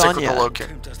have to even stick done with yet. the locust.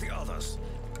 Attempt as the others.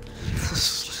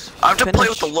 I have to play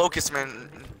with the Finish. locust, man.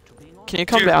 Can you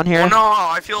come Dude, down here? Well, no,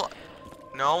 I feel.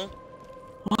 No.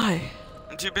 Why?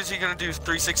 I'm too busy gonna do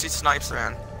 360 snipes,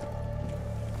 man.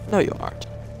 No, you aren't.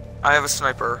 I have a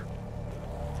sniper.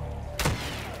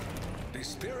 The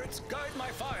spirits guide my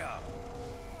fire.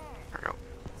 There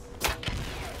we go.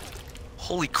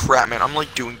 Holy crap, man. I'm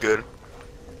like doing good.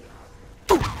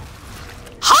 Ooh.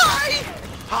 Hi!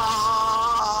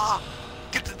 Ah!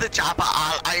 Get to the chopper.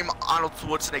 I'm Arnold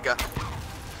Schwarzenegger.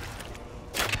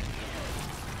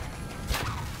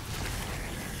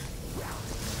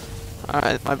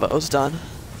 Alright, my bow's done.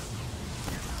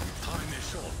 Time is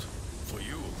short. For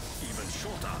you, even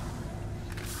shorter.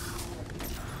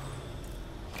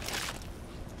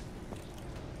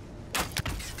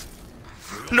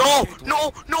 No!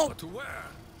 No! No! What to wear?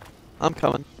 I'm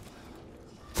coming.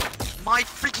 My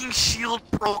freaking shield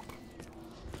broke.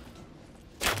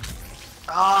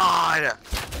 God.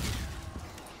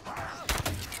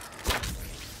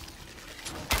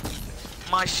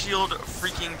 My shield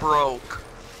freaking broke.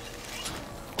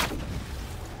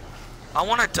 I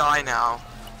want to die now,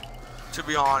 to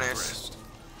be honest. Rest.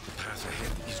 The path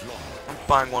ahead is long. I'm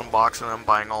buying 1 box and I'm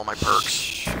buying all my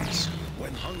perks.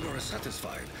 When hunger is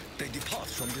satisfied, they depart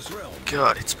from this realm.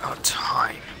 Good, it's about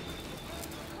time.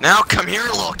 Now come here,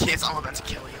 little kids. I'm about to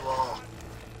kill you all.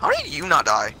 How did you not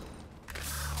die?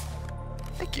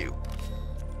 Thank you.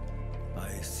 I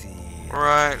see.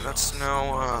 Right, that's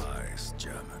no Eyes,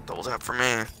 German. double tap for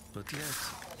me. But yet,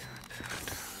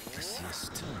 I see a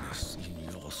stillness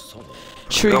in your soul.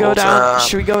 Should we Double go down? tap.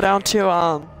 Should we go down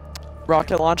to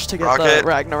rocket launch to get Rocket. the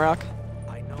Ragnarok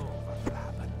I know what will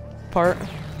happen. part?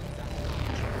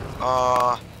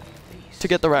 To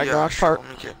get the Yeah, Ragnarok sure, part.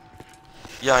 let me get.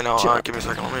 Yeah, I know. Jug. Give me a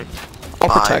second. Let me I'll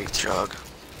buy protect. Jug.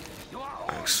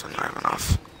 Thanks, I don't have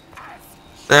enough.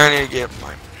 Then I need to get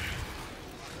mine.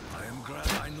 I am glad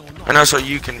I know not I know, so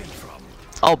you can. from.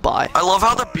 I'll buy. I love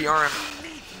how the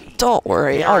BRM. Don't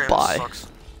worry, I'll BRM buy. Sucks.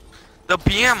 The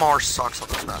BMR sucks on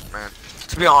this map, man.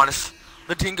 To be honest,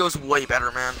 the Dingo's way better,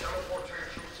 man.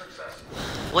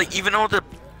 Like, even though the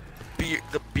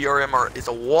BRM is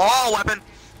a wall weapon,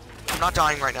 I'm not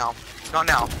dying right now. Not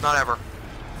now. Not ever.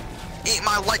 Eat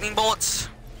my lightning bullets.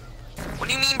 What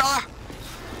do you mean, brother?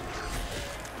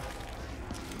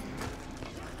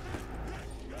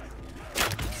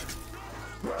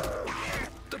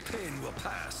 The pain will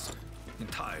pass in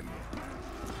time.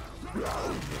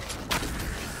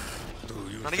 Do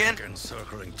you Not think again?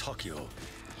 encircling Tokyo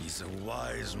is a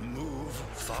wise move,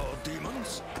 foul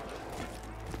demons?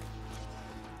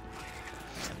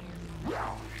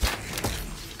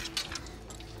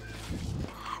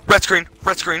 Red screen.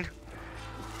 Red screen.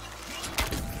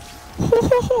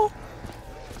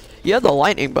 You had the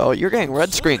lightning bow. You're getting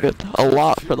red screened a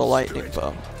lot for the lightning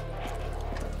bow.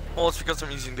 Well, it's because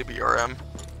I'm using the BRM.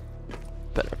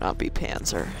 Better not be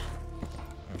Panzer.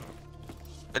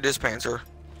 It is Panzer.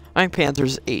 I think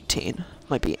Panzer's 18.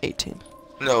 Might be 18.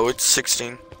 No, it's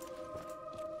 16.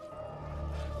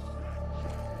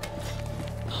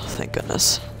 Oh, thank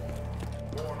goodness.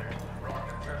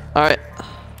 Alright.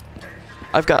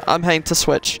 I'm heading to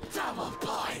switch.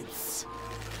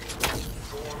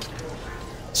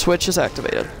 Switch is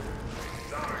activated.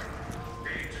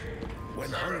 When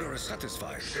hunger is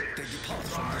satisfied, they depart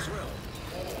from this realm.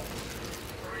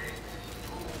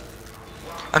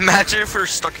 Imagine if we're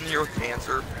stuck in here with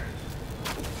Panzer.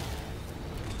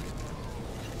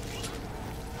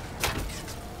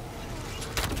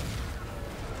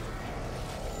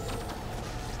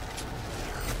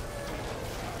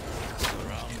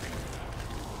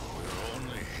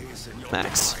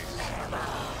 Max. I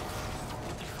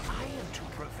am to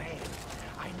prevail.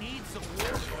 I need the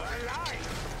warrior alive.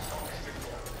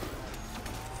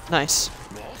 Nice.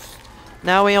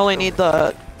 Now we only need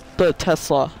the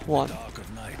Tesla one. Dark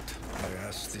of night, I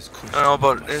ask this question. I know,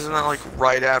 but isn't that like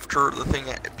right after the thing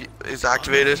is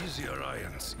activated? Uneasy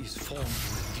alliance is formed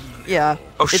with the Yeah.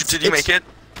 Oh shit, did you make it?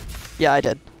 Yeah, I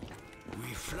did.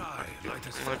 We fly like the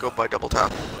I'm gonna go by double tap.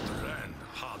 land,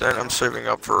 hard Then I'm saving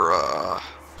up for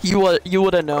You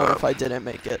would have known if I didn't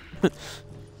make it.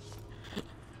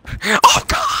 Oh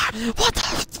god! What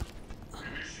the?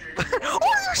 Oh,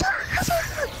 you're serious?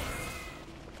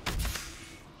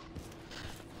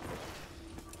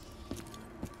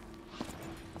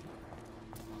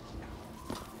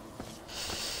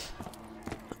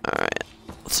 Alright,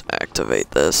 let's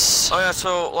activate this. Oh yeah,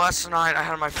 so last night I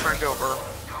had my friend over.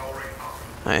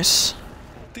 Nice.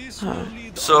 This will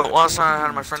lead So last night I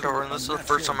had my friend over, and this is the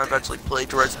first time I've actually played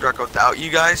Eisendrache without you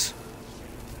guys.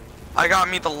 I got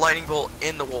me the lightning bolt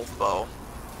in the wolf bow.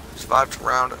 Survived to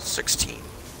round 16.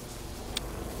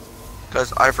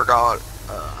 Because I forgot.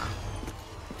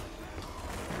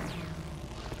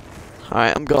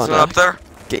 Alright, I'm going Is it up there?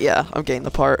 Yeah, I'm getting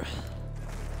the part.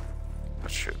 Oh,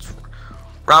 shit.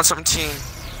 Round 17.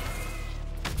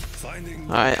 finding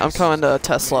Alright, I'm coming to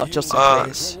Tesla just in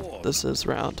case reward. this is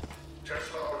round.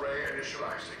 Tesla array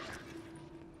initializing.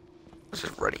 This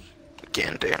is ready.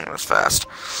 Again, damn, that was fast.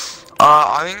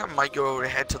 I think I might go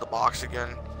head to the box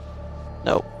again.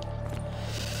 Nope.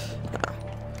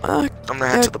 I'm gonna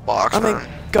head to the box, I mean, man.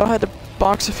 go ahead to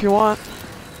box if you want.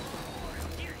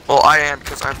 Well, I am,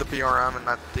 because I have the BRM and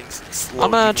that thing's slow.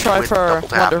 I'm gonna even try with for double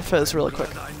tap. Wonder Fizz really quick.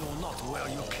 glad I know not where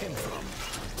you came from.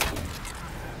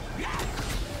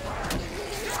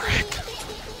 Frick.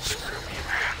 Screw me,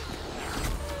 man.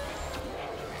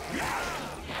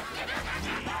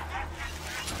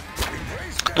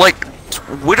 Like,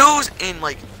 Widows and,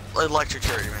 like, Electric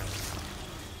Cherry, man.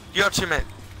 You have to admit,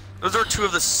 those are two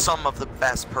of the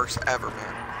best perks ever,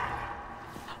 man.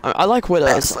 I like Widows.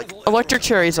 Best, like, Electric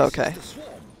Cherry's okay.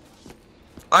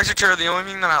 Electric Cherry, the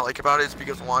only thing that I like about it is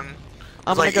because one,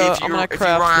 I'm like, gonna go. if I'm you- gonna if you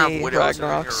run out craft of the Widows in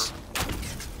Ragnaroks.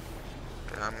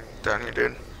 Yeah, I'm down here,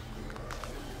 dude.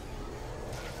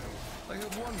 I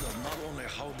have wondered not only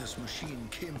how this machine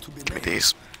came to be Give me made,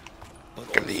 these.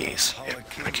 but Give me also these. how Yeah, it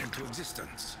came thank you. into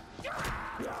existence.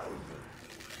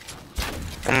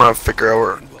 I'm gonna figure out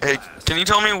where. Hey, can you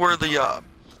tell me where the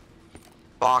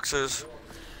box is?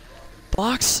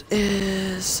 Box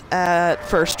is at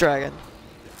First Dragon.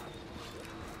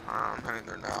 I'm heading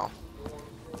there now.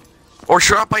 Or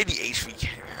should I buy the HVK,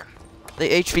 man? The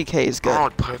HVK is good. Oh,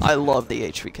 put- I love the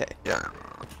HVK. Yeah.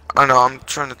 I know. I'm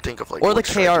trying to think of like. Or the what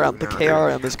should I do KRM. The now, dude?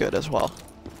 KRM is good as well.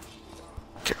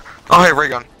 Oh, hey, ray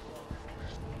gun.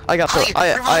 I got the. Hey, I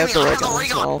have the I ray have the gun ray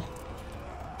as gun. well.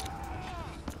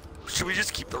 Should we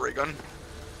just keep the ray gun?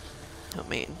 I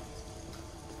mean,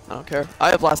 I don't care.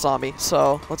 I have last zombie,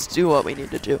 so let's do what we need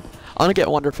to do. I'm gonna get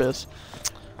Wonder Fizz.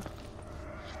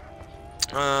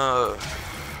 Should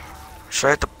I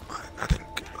have to? I think.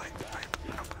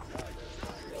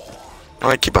 I'm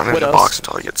gonna keep on in the box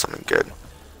until I get something good.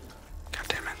 God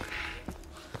damn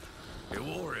it. A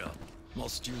warrior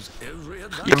must use every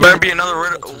There better be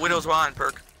another Widow's Wine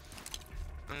perk.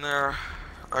 In there.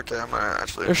 Okay, I'm gonna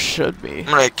actually. There should be. I'm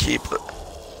gonna keep the.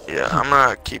 Yeah, I'm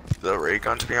gonna keep the ray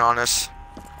gun to be honest.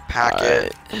 Pack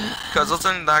it. Because let's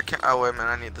end that. Oh wait a minute,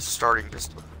 I need the starting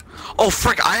pistol. Oh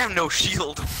frick, I have no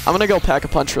shield. I'm gonna go pack a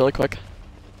punch really quick.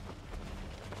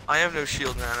 I have no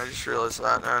shield, man. I just realized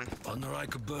that, man.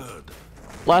 unlike a bird.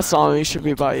 Last zombie should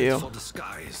be by you. For the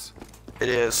skies. It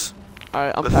is.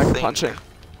 Alright, I'm The pack thing. punching.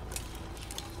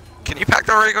 Can you pack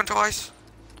the ray gun twice?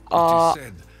 It is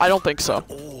said I don't think so.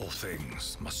 all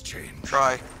things must change.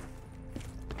 Try.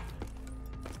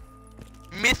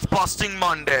 Myth busting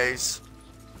Mondays.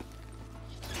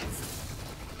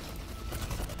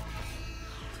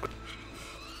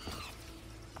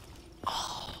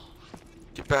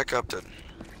 Get back up, dude.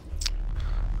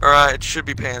 Alright, it should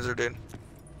be Panzer, dude.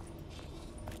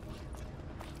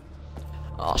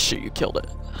 Oh shoot, you killed it.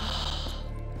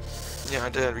 Yeah, I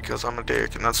did because I'm a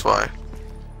dick, and that's why.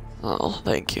 Oh,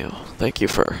 thank you. Thank you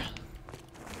for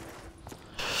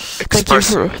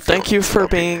Expressing thank you for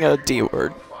being a D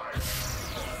word.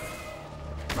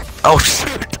 Oh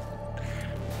shoot!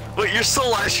 Wait, you're still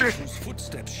alive? Whose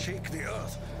footsteps shake the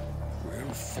earth.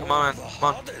 Will fall Come on, the come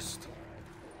on. hardest.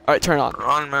 Alright, turn on.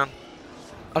 Run, man.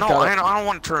 I've No, got I it. don't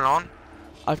want to turn it on.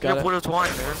 I've You got have it. Widow's Wine,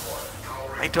 man.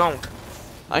 I don't.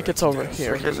 I think it's over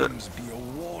here. Is it? Flames be a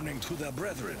warning to their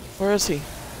brethren. Where is he?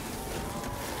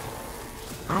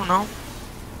 I don't know.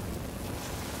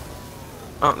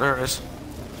 Oh, there it is.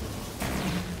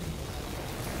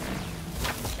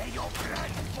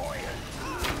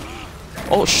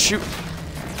 Oh shoot.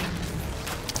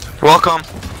 You're welcome.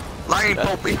 Lightning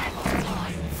bolt me.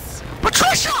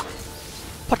 Patricia!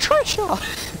 Patricia!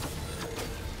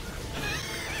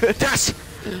 Yes!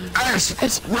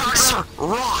 Yes!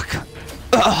 Rock!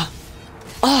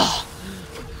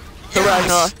 The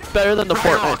Ragnarok. Better than the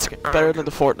Ragnarok. Fortnite skin. Better than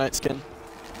the Fortnite skin.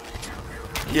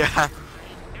 Yeah.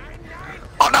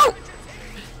 Oh no!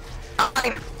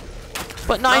 Nine.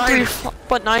 But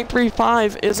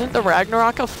 935 isn't the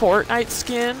Ragnarok a Fortnite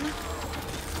skin?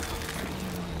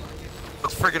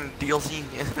 It's friggin' DLC.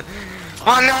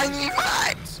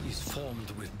 195! Is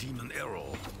formed with demon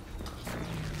arrow.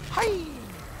 Hi.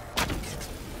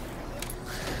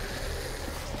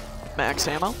 Max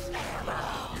ammo.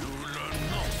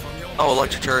 Oh,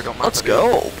 electric cherry, don't mind. Let's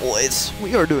go, boys.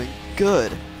 We are doing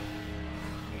good.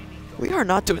 We are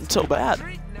not doing so bad.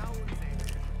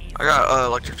 I got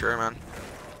electric cherry, man.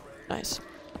 Nice.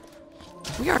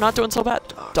 We are not doing so bad.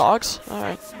 Dogs?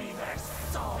 Alright.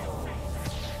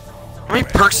 How many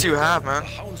perks do you have, man?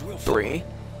 Hounds will 3.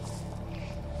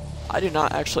 I do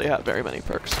not actually have very many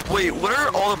perks. Wait, what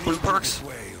are all the blue perks?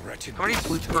 way, wretched How many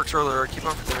blue perks are there? I keep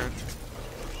on forgetting.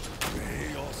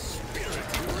 May your spirit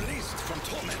be released from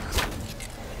torment.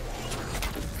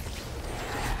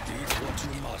 Eat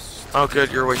what you must. Oh,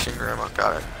 good, you're wasting your ammo.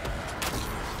 Got it.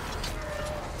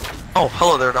 Oh,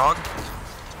 hello there, dog.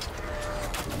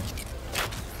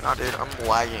 Nah, dude, I'm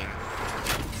lagging.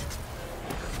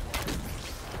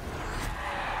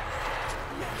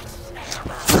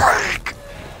 Frick!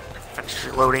 Finish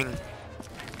reloading.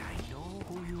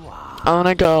 I'm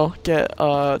gonna go get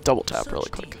double tap really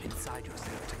quick.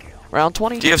 Round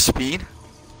 20? Do you have speed?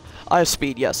 I have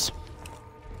speed, yes.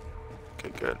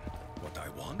 Okay, good. What I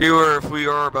want. Viewer, if we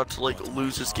are about to, like,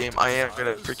 lose this game, I am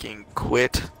gonna freaking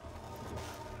quit.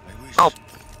 I wish Oh.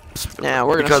 Yeah,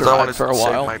 we're gonna Because I wanna survive for a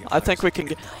save while. my- I think we can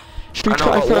get... Should we I know,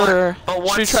 try but for... but Should we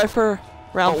once- try for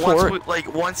round But once 4? we,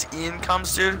 like, once Ian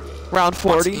comes, dude. Round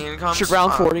 40? Ian comes, Should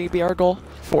round 40 be our goal?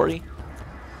 40?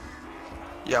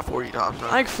 Yeah, 40 tops, man.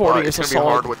 I think 40 But is it's a gonna be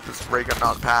hard solid- with this ray gun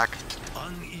not pack.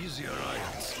 uneasy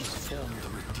alliance is formed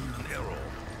with demon arrow.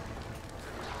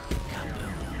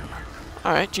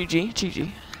 Alright, GG,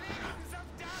 GG.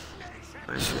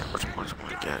 Let me see how much points I'm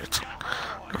gonna get. It's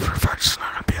for a fact it's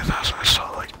not gonna be 1,000. I saw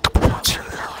like a couple points here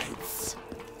there.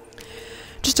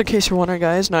 Just in case you're wondering,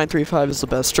 guys, 935 is the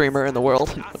best streamer in the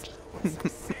world.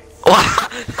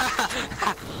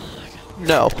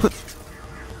 No.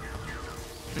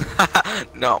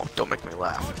 No, don't make me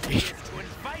laugh.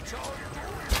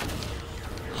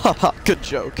 Haha, good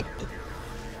joke.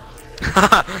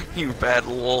 You bad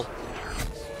lol.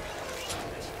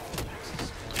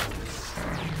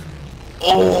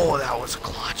 Oh, that was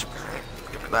clutch, man.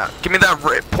 Give me that. Give me that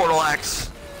Portal X.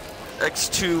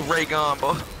 X2 ray gun,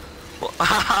 bro.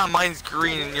 Well, mine's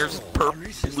green and yours is purple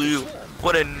blue.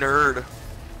 What a nerd.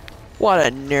 What a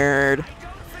nerd.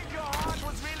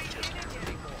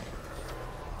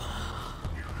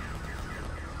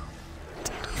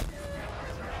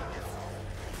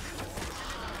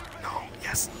 No,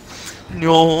 yes.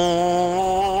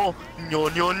 No. No,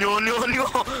 no, no, no, no.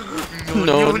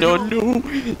 No, no, no. No,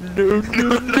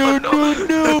 no, no, no,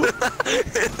 no.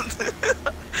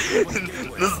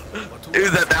 It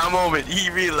was at that moment he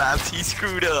relapsed, he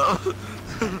screwed up.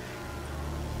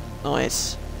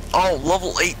 Nice. Oh,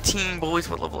 level 18, boys.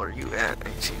 What level are you at?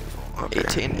 18. Okay.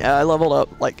 18. Yeah, I leveled up.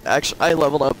 Like, actually, I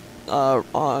leveled up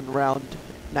on round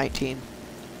 19.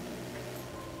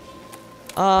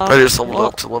 I just leveled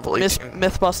up to level 18.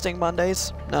 Myth busting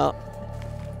Mondays? No.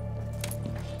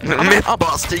 Myth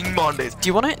busting Mondays. Do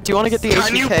you wanna get the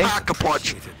Can you HVK? pack a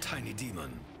punch? Tiny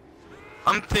demon.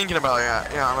 I'm thinking about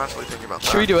it. Yeah, I'm actually thinking about that.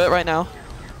 Should we do it right now?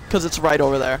 Cause it's right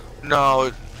over there.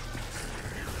 No.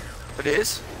 It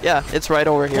is? Yeah, it's right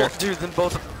over here. Well, dude, then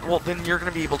then you're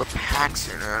gonna be able to pack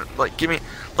sooner. Like, give me,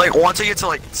 like, once I get to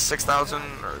like 6,000,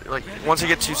 or like, once I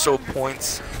get to so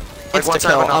points. Like, once I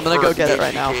have Insta-kill. enough I'm gonna for go get the it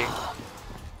right now. Their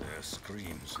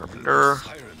screams. Carpenter.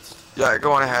 Yeah,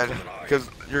 go on ahead, because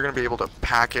you're gonna be able to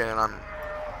pack it, and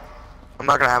I'm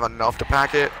not gonna have enough to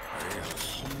pack it.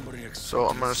 So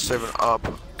I'm gonna save it up.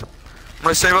 I'm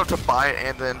gonna save up to buy it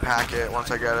and then pack it once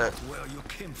I get it. Where you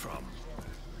came from.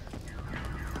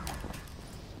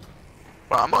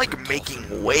 Well, I'm like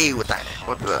making way with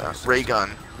the ray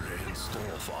gun.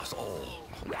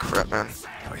 Holy crap, man.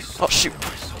 Oh shoot!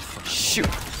 Shoot!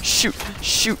 Shoot!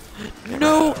 Shoot!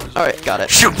 No! All right, got it.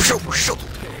 Shoot! Shoot! Shoot!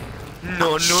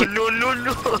 No! No! Shit. No! No!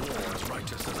 No!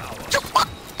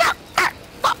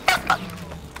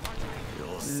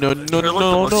 No! No! You're like the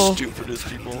No! most No! stupidest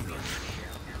people.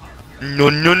 No!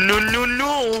 No! No! No!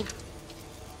 No!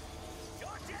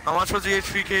 How much was the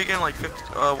HVK again? Like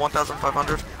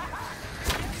 1,500.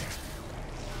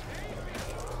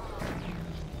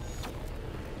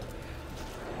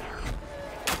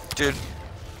 Dude,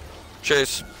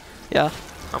 Chase, Yeah.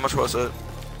 how much was it?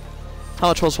 How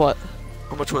much was what?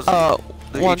 How much was the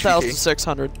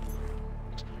 1,600.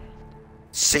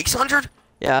 600?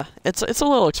 Yeah, it's a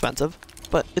little expensive,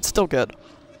 but it's still good.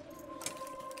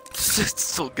 It's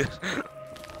still good.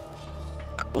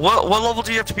 What level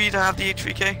do you have to be to have the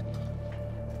HVK?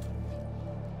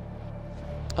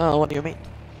 What do you mean?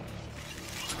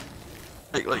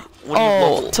 Like when you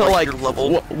level, to like your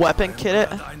level. weapon kit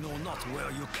it? I know not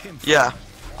where you came from. Yeah.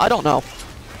 I don't know.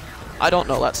 I don't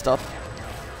know that stuff.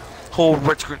 Oh,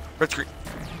 red screen, red screen.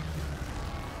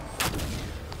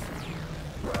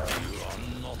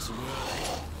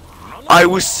 I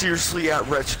was seriously at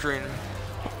red screen.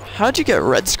 How'd you get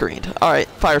red screened? All right,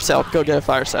 fire sale. Go get a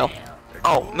fire sale.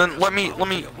 Oh, then let me.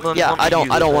 Yeah, I don't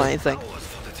want anything.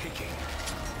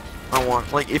 I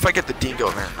want, like, if I get the Dingo,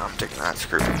 man, I'm taking that.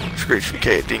 Screw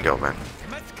HVK, Dingo, man.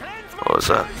 What was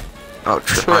that? Oh,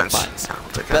 trip mines. Yeah, I'll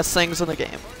take that. Best things in the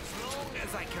game.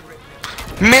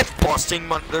 Myth busting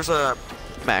there's a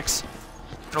Max.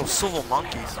 no silver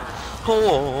monkeys.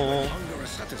 Oh, Hunger is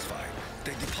satisfied.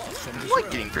 They depart from I'm this like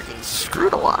world. getting freaking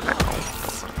screwed a lot. I don't know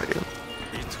if I do.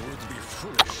 It would be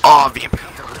foolish Oh, VMP.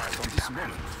 from this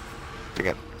moment.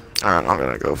 Alright, I'm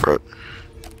gonna go for it.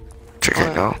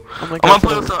 Chicken, go. I'm I'm go gonna for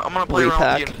play the with the. I'm gonna play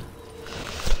around repack. with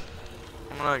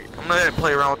I'm gonna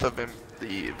play around with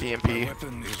the VMP.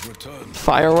 Weapon is returned.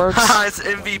 Fireworks. Haha, it's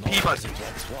MVP, but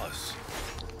What was?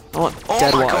 I want oh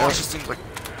dead my wire. gosh, this thing's like.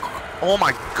 Oh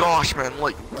my gosh, man!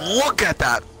 Like, look at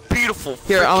that beautiful.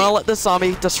 Here, I'm gonna freaking- let this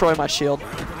zombie destroy my shield,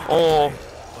 Oh,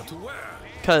 But to where?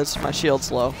 cause my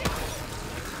shield's low.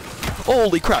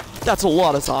 Holy crap, that's a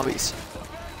lot of zombies.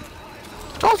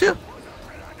 told you.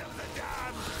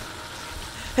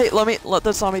 Hey, let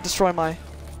this zombie destroy my.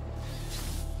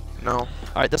 No. All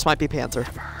right, this might be Panzer.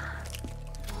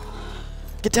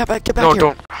 Get that back. Get back No, here.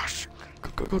 don't. Gosh.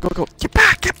 Go. Get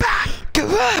back! Get back! Get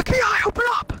back. FBI, open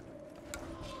up!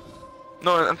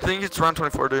 No, I'm thinking it's round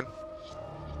 24, dude.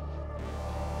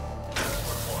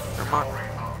 Never mind.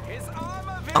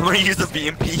 I'm gonna use the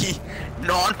VMP.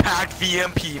 Non-packed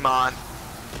VMP, man.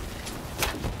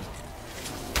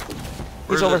 He's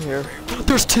Where's over it? here.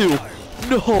 There's two.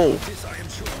 No.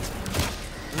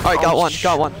 All right, got one.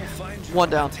 Got one. One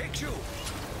down. Take you.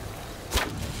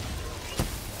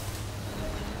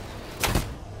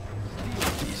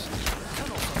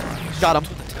 Got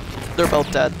him. They're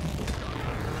both dead.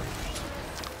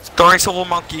 Throwing silver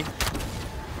monkey.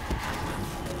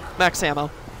 Max ammo.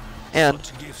 And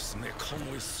Such gifts may come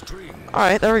with strings. all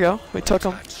right, there we go. We took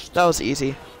them. That was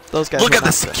easy. Those guys. Look were at the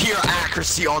not good. secure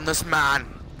accuracy on this man.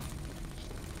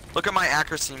 Look at my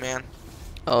accuracy, man.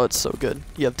 Oh, it's so good.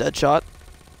 You have Deadshot?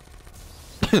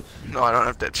 No, I don't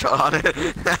have that shot on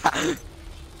it.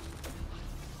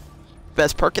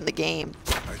 Best perk in the game.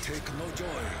 I take no joy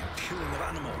in killing of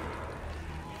animal.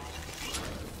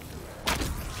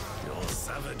 Your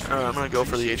savage I'm gonna go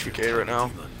for the HVK right now.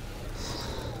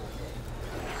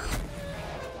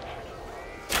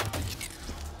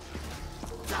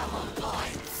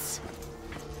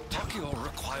 Tokyo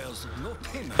requires no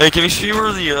payment. Hey, can you see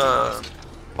where the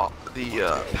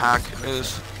pack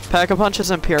is? Pack-a-punch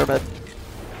is in Pyramid.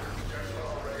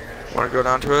 Wanna go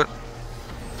down to it?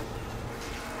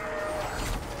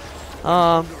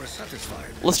 You're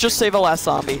satisfied. Let's just save a last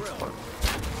zombie.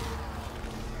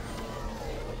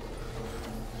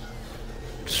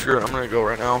 Screw it, I'm gonna go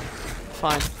right now.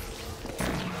 Fine.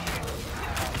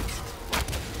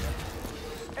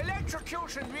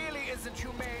 Electrocution really isn't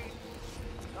humane.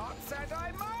 Not that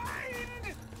I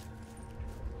mind.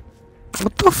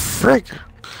 What the frick?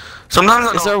 Sometimes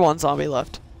I Is there don't... one zombie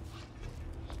left?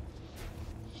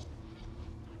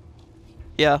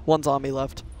 Yeah, one zombie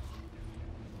left.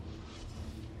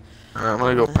 I'm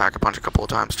gonna go pack a punch a couple of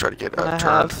times, try to get I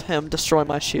turned. have him destroy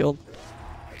my shield.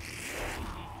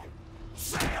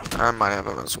 I might have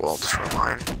him as well, destroy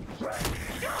mine.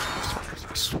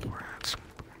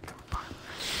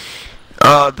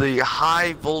 The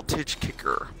high voltage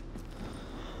kicker.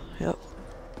 Yep.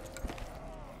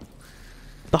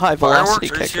 The high velocity Fireworks, are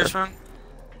you kicker. serious, man?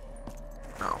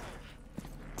 No.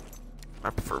 I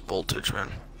prefer voltage, man.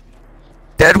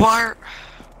 Dead wire?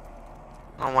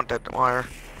 I don't want dead wire.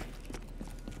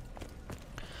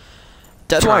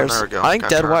 Dead Turn, wires. there we go. I think Got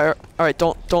dead turn. wire. All right,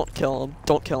 don't kill him.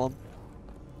 Don't kill him.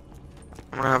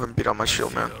 I'm gonna have him beat on my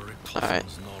shield, man. Alright.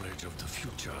 Knowledge of the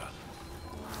future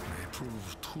may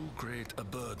prove too great a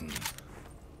burden.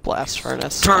 Blast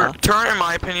furnace. Turn, in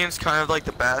my opinion, is kind of like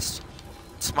the best.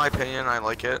 It's my opinion, I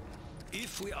like it.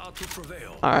 If we are to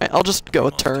prevail, All right, I'll just go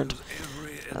with we must turned. use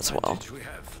every as well. advantage we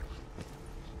have.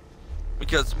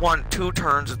 Because 2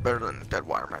 turns is better than dead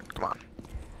wire, man. Come on.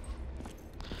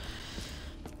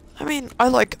 I mean, I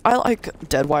like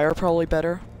dead wire probably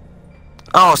better.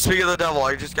 Oh, speaking of the devil,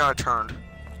 I just got it turned.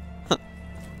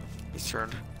 He's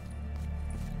turned.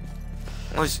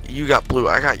 At least you got blue,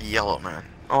 I got yellow, man.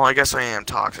 Oh, I guess I am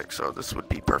toxic, so this would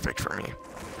be perfect for me.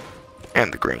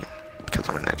 And the green, because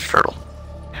I'm a Ninja Turtle.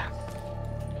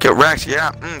 Get wrecked,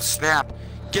 yeah. Snap.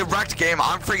 Get wrecked, game.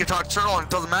 I'm freaking toxic turtle, and it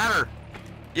doesn't matter.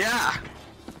 Yeah. I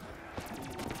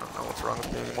don't know what's wrong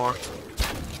with me anymore.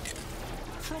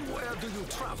 From where do you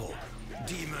travel,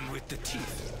 demon with the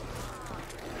teeth?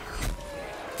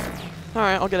 All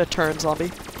right, I'll get a turn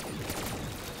zombie.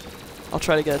 I'll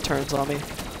try to get a turn zombie.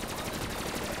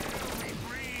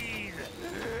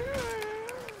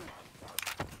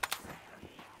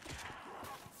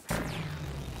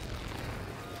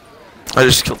 I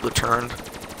just killed the turn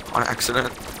on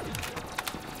accident.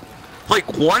 Like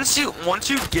once you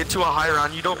get to a high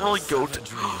round, you don't really go to.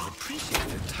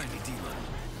 Appreciated, tiny demon.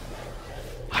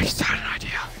 I just had an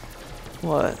idea.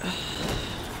 What?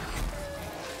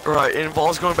 Right, it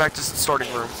involves going back to the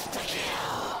starting room.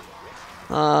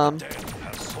 Dead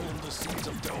have sown the seeds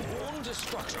of their own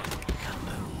destruction.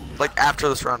 Like after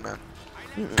this round, man.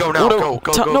 Go now, go.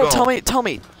 No, tell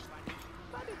me.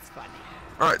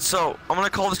 Alright, so I'm gonna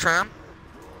call this tram,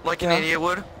 like an idiot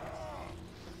would.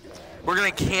 We're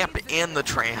gonna camp in the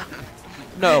tram.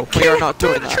 No, we are not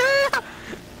doing that.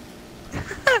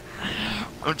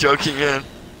 I'm joking, man.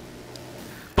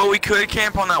 But we could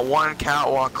camp on that one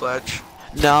catwalk ledge.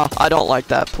 No, I don't like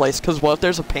that place. Cause what if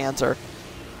there's a Panzer?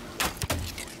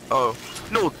 Oh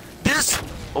no, this.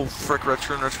 Oh frick, red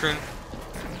screen.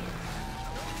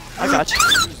 I got you.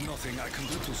 There's nothing I can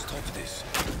do to stop this.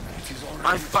 It is already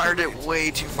I fired it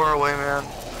way too far away, man.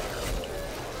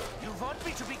 You want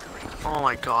me to be great? Oh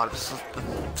my god, this is the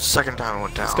second time I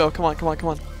went down. Let's go. Come on.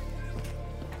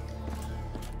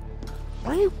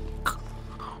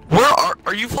 Where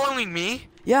are you following me?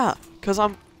 Yeah, cause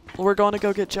we're going to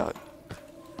go get Jug.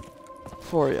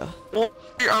 For you. Well,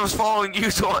 I was following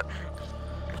you, so what?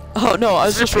 Oh no, I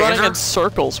was Is it just running Panzer? in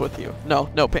circles with you. No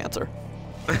Panzer.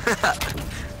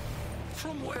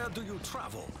 From where do you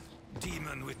travel,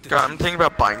 demon with the God, I'm thinking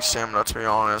about buying stamina, to be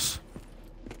honest.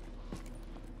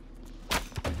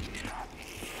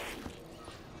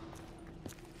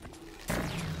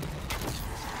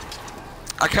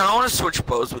 I kind of want to switch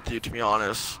bows with you, to be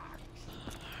honest.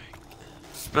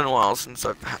 It's been a while since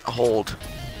I've holed.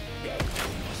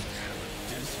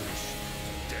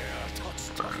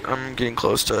 I'm getting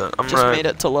close to. I'm Just gonna made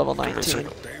it to level give me a 19.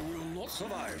 second. They will not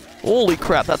survive. Holy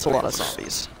crap, that's a lot of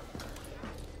zombies.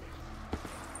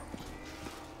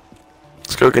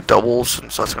 Let's go get doubles,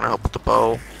 since that's gonna help with the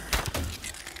bow.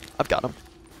 I've got him.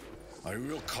 I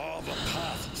will carve a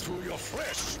path through your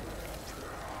flesh.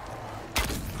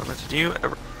 Did you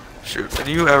ever shoot? Did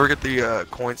you ever get the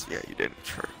coins? Yeah, you did.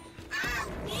 Sure.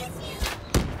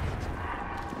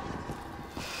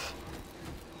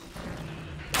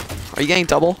 Are you getting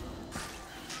double?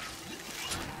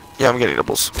 Yeah, I'm getting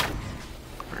doubles. There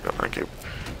we go. Thank you.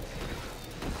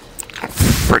 Oh,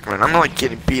 frick, man, I'm like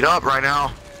getting beat up right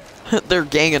now. They're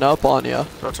ganging up on you.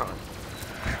 That's on.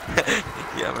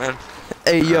 Yeah, man.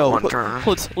 Hey yo, One turn.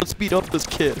 let's beat up this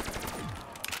kid.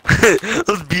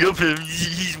 Let's beat up him.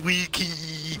 He's weak.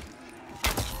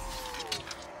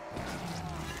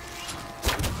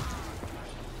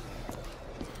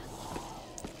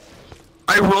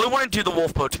 I really want to do the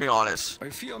wolf boat, to be honest. I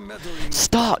feel meddling.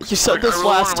 Stop! You said I this really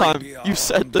last wanna, time. like, You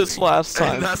said this last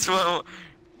And time. that's what.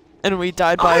 And we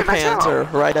died by a I know. panther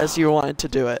right as you wanted to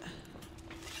do it.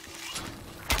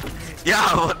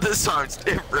 Yeah, but this time it's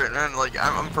different, man. Like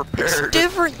I'm prepared. It's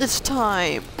different this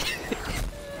time.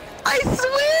 I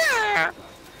swear.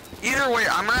 Either way,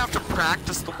 I'm gonna have to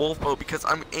practice the wolf boat because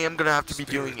I am gonna have to be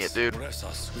doing it, dude. Bless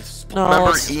us with sport. No, Remember,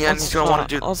 let's, Ian, let's you don't wanna not,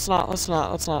 do- Let's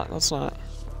not.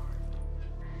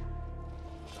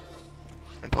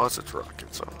 And plus, it's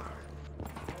rocket, so.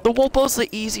 The wolf bow's the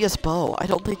easiest bow. I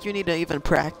don't think you need to even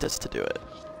practice to do it.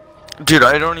 Dude,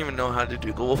 I don't even know how to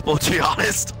do the wolf boat, to be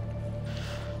honest.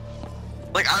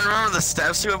 Like, I remember the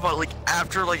steps to it, but like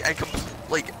after like I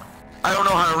don't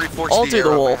know how to reforge I'll the do the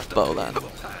arrow, wolf man. bow then.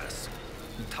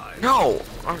 No.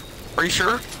 Are you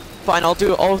sure? Fine, I'll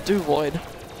do void.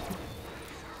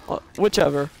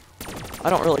 Whichever. I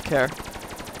don't really care.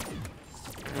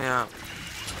 Yeah.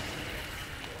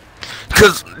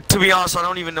 Because, to be honest, I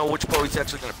don't even know which bow he's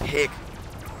actually going to pick.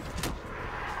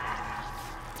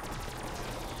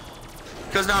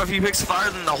 Because now if he picks fire,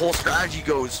 then the whole strategy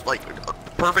goes, like,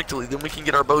 perfectly. Then we can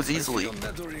get our bows easily. I feel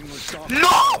meddling with dark No!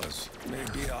 powers may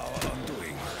be our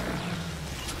undoing.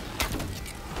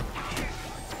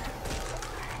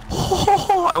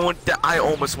 I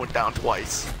almost went down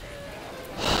twice.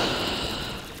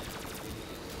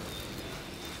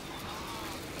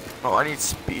 Oh, I need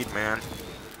speed, man.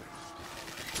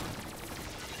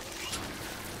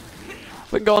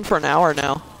 Been going for an hour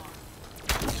now.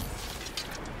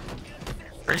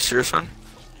 Are you serious, man?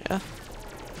 Yeah.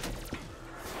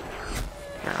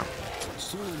 Yeah.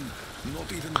 Soon,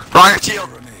 not even Rocket shield!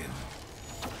 remain.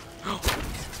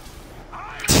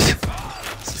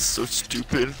 This is so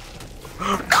stupid.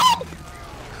 No!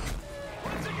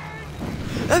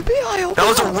 FBI, open That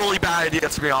was a up. really bad idea,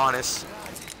 to be honest.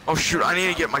 Oh shoot, I need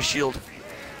to get my shield.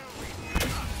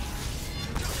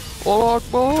 Allahu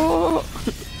Akbar.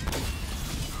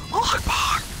 Oh,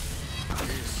 Akbar!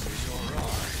 This is your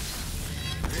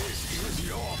rise. This is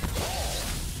your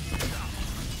fall.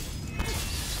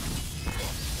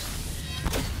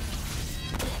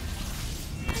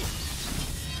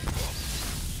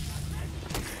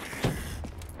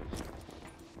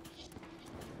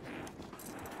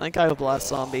 I think I have a blast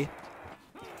zombie.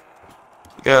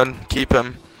 Good, keep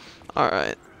him.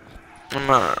 Alright.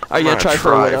 Are you gonna try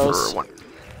for widows? one.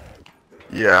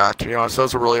 Yeah, to be honest, that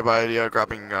was a really bad idea,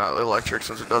 grabbing electric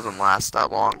since it doesn't last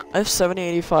that long. I have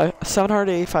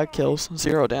 785 kills,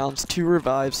 0 downs, 2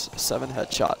 revives, 7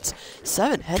 headshots.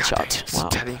 7 headshots? Wow.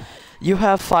 Teddy. You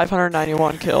have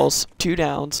 591 kills, 2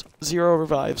 downs, 0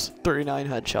 revives, 39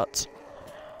 headshots.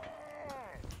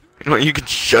 You know what, you can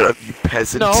shut up, you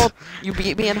peasant. No, you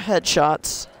beat me in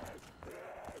headshots,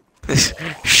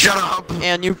 Shut up!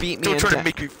 and you beat me Don't in try to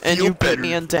make me and feel you beat me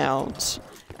better. in downs.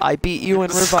 I beat you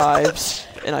in revives,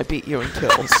 and I beat you in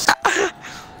kills.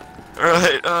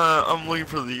 Alright, I'm looking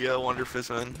for the Wonder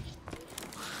Fist, man.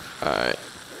 Alright.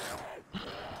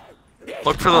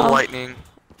 Look for the lightning.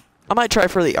 I might try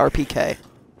for the RPK.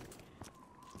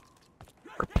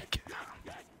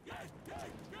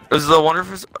 Is the Wonder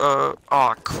Fist, oh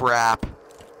crap.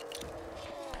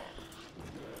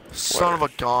 Son of a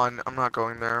gun, I'm not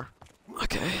going there.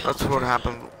 Okay. That's what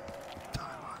happened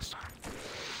last time.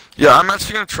 Yeah, I'm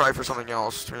actually gonna try for something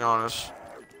else, to be honest.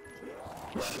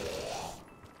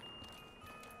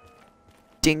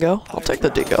 Dingo? I'll take the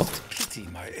dingo. Pity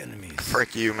my enemies.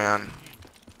 Frick you, man.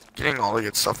 Getting all the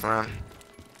good stuff, man.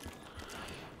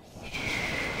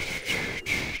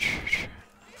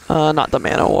 Not the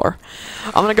Man of War.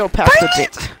 I'm gonna go pack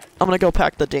I'm gonna go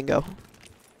pack the dingo.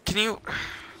 Can you...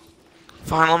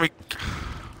 Fine, let me...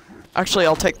 Actually,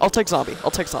 I'll take zombie.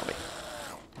 I'll take zombie.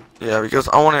 Yeah, because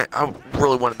I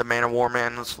really wanted the Man of War,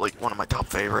 man. That's like one of my top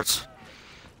favorites.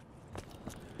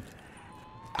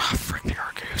 Ah, frick the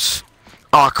Argus.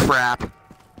 Oh crap.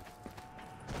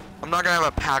 I'm not gonna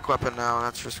have a pack weapon now,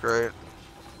 that's just great.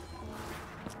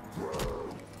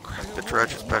 Crack the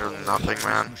dredge is better than nothing,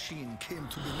 man. Machine came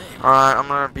to be named. Alright, I'm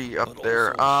gonna be up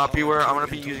there. Beware, I'm gonna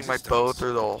be using my bow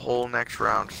through the whole next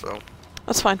round, so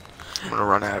That's fine. I'm gonna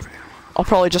run out of here. I'll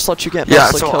probably just let you get Yeah,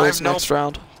 mostly so I kills have no- next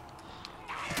round.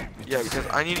 Yeah, because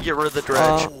I need to get rid of the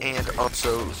dredge and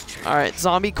upsos. Alright,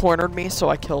 zombie cornered me, so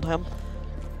I killed him.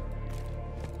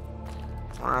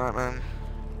 Alright, man.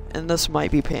 And this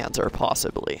might be Panzer,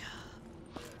 possibly.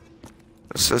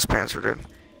 This is Panzer, dude.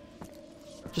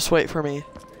 Just wait for me.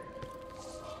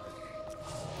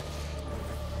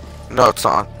 No, it's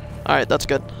not. Alright, that's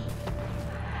good.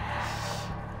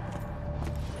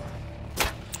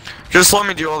 Just let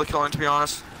me do all the killing, to be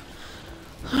honest.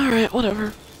 Alright,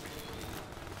 whatever.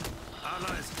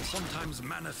 Allies sometimes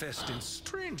manifest in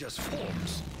strangest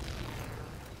forms.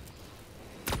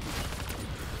 Do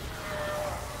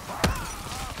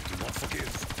not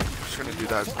forgive. I'm just gonna do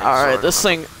that. Alright, Sorry. this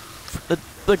thing...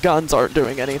 The guns aren't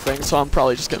doing anything, so I'm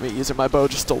probably just gonna be using my bow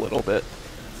just a little bit.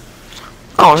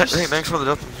 Oh, hey, thanks for the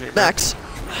death. Max.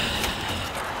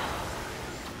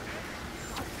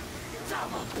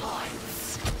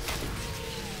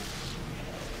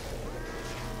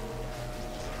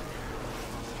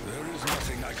 There is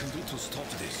nothing I can do to stop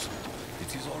this.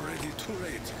 It is already too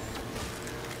late.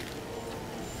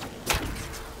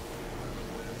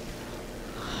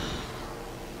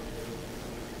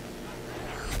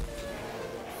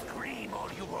 Scream all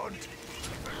you want.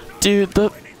 Dude, the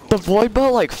void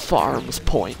bow like farms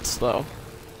points though.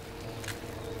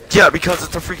 Yeah, because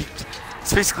it's a freaking.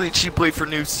 It's basically a cheap way for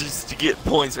noobs just to get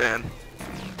points, man.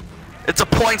 It's a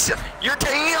points. You're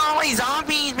taking all these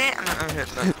zombies, man. I'm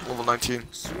hitting that level 19.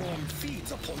 Swarm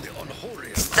feeds upon the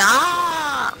unholy.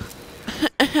 Stop!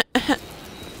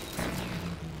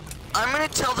 I'm gonna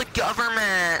tell the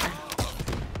government.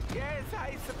 Yes,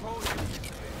 I suppose.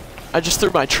 I just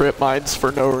threw my trip mines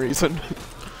for no reason.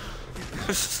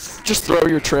 Just throw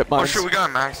your trip Oh mines. shit, we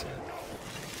got Max.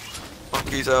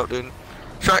 Monkeys out, dude.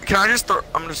 Can I just throw?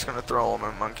 I'm just gonna throw all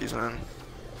my monkeys, man.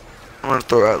 I'm gonna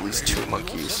throw at least 2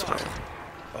 monkeys. So.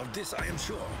 Of this I am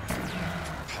sure.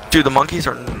 Dude, the monkeys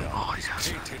are. Oh, yes.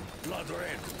 Hated blood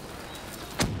red.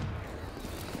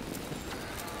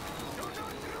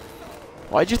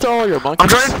 Why'd you throw all your monkeys? I'm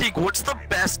trying to think. What's the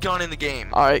best gun in the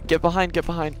game? Alright, get behind, get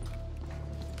behind.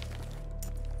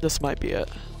 This might be it.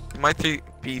 It might be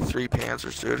 3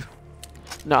 Panzers, dude.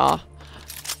 Nah.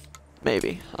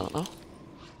 Maybe. I don't know.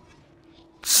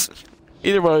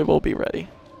 Either way, we'll be ready.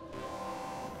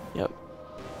 Yep.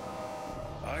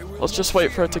 I will Let's just not wait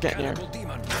for fear it to get near. mechanical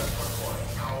demon.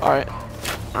 Alright.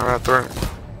 Alright, throw.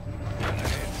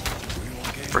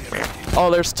 Frick me. Oh,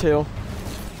 there's 2.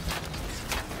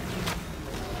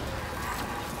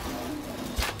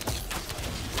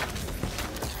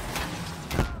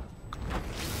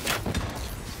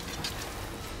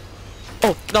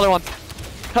 Oh, another one.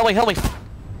 Help me, help me.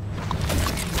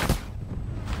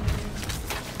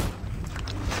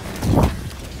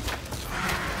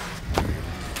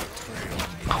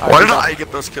 Why did I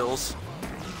get those kills?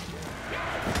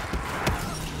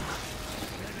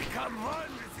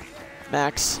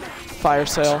 Max, fire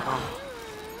sale.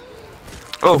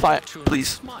 Oh, Fire. please.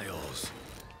 Smiles,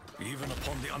 even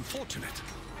upon the unfortunate.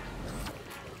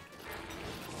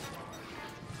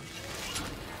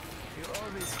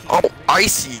 Oh,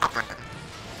 icy.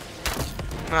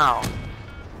 Now.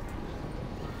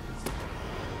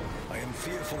 I am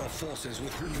fearful of forces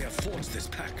with whom we have forged this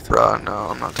pact. Bruh, no,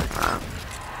 I'm not taking that.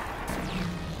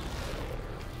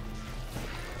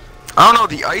 I don't know,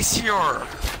 the icy are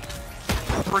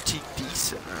pretty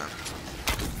decent, man.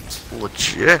 It's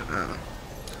legit, man.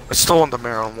 I still want the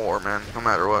Maryland War, man, no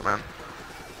matter what, man.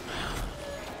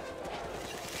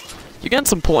 You're getting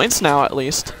some points now, at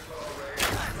least.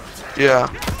 Yeah,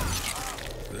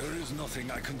 There is nothing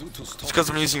I can do to stop it's because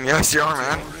I'm using the ICR,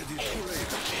 man. already too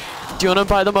late. Do you want to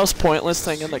buy the most pointless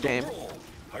thing in the game?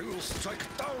 I will strike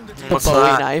down the The What's Bowie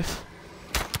that? knife.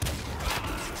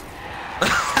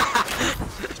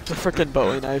 The frickin'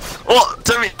 Bowie knife. Well,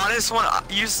 to be honest, when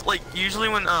usually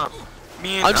when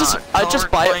me and I just Tyler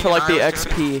buy it playing for like the I was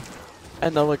doing- XP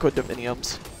and the liquid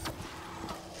diviniums.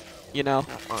 You know.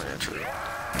 Oh yeah, true.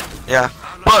 Yeah,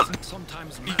 but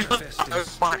Sometimes usually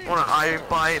manifest when I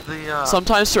buy the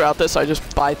Sometimes throughout this, I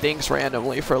just buy things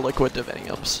randomly for liquid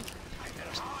diviniums.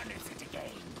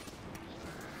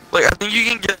 like I think you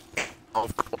can get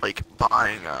for like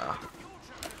buying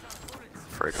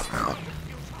frig amount.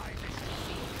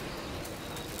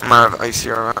 I'm out of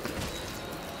ICR.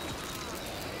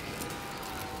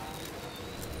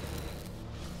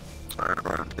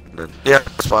 Alright, yeah,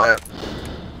 let's buy it.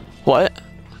 What?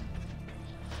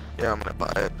 Yeah, I'm gonna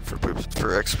buy it for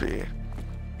XP.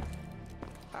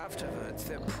 Afterwards,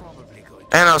 they're probably going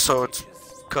And also, it's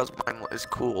because mine is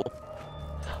cool.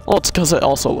 Well, it's because it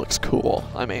also looks cool.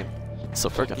 I mean, it's so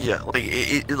freaking. Yeah, like,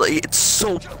 it's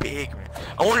so big, man.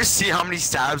 I want to see how many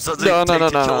stabs does it No, take no,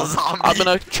 to no, kill no. a zombie. I'm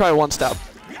gonna try one stab.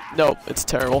 Nope, it's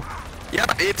terrible. Yeah,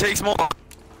 it takes more.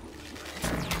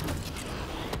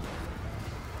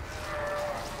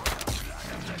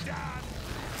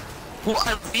 Well,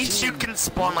 at least you can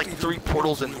spawn like 3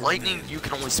 portals. In lightning, you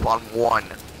can only spawn 1.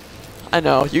 I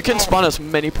know. You can spawn as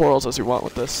many portals as you want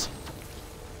with this.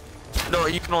 No,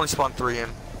 you can only spawn 3 in.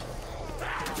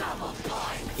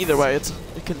 Either way, it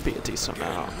can be a decent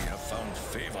amount.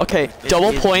 Okay,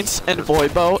 double points and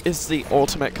void bow is the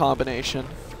ultimate combination.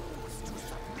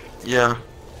 Yeah.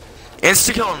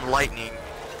 Insta kill and lightning.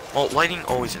 Well, lightning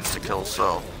always insta kills,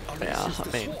 so. Yeah,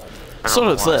 I mean, I so don't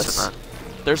know does why I said this. that.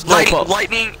 There's no bow.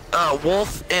 Lightning,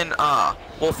 wolf and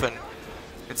wolfen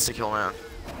insta kill, man.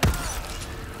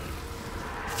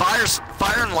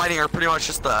 Fire and lightning are pretty much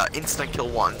just the instant kill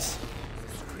ones.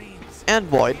 And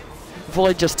void.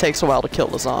 Void just takes a while to kill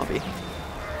the zombie.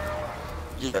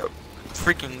 Yeah.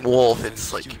 Freaking wolf,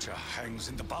 it's like Future hangs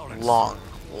in the balance. long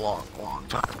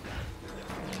time.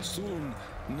 Soon,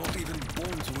 not even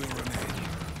bones will remain.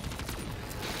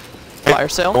 Fire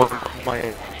sale? Oh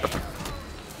my.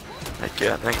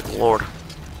 Thank the Lord.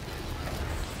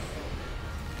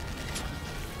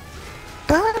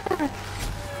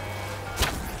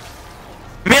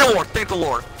 Man of War, thank the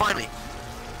Lord, finally.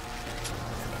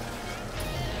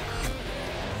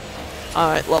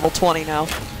 Alright, level 20 now.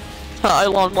 I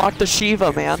unlocked the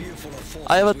Shiva, man.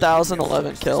 I have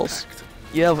 1,011 kills.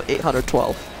 You have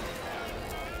 812.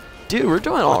 Dude, we're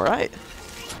doing alright.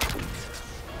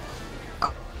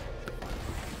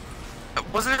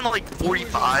 Wasn't it like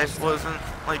 45? Wasn't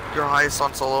like your highest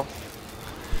on solo?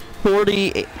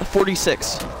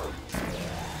 46.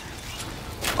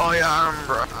 Oh yeah, I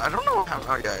remember. I don't know how.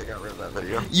 Oh yeah, I got rid of that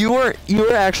video. You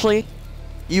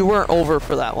weren't over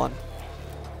for that one.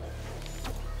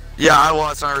 Yeah, I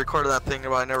was. I recorded that thing,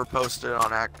 but I never posted it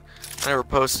on Act. I never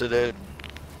posted it.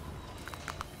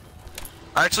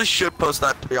 I actually should post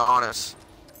that, to be honest.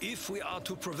 If we are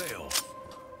to prevail,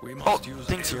 we must use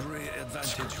things here. every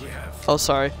advantage we have. Oh,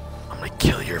 sorry. I'm gonna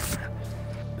kill your.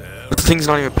 There The thing's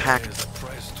not even packed. is a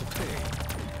price to pay.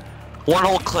 One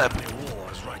whole clip. A war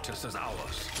as righteous as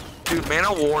ours. Dude, Man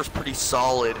of War is pretty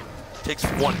solid. Takes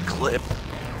 1 clip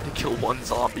to kill 1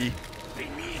 zombie.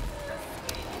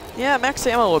 Yeah, max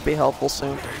ammo would be helpful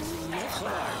soon.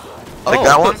 Like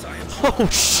that one? Oh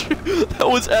shoot! That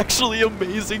was actually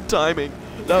amazing timing.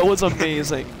 That was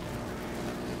amazing.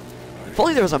 If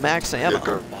only there was a max ammo.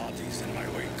 Bodies in my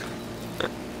wake.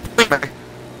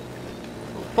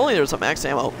 If only there was a max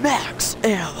ammo. Max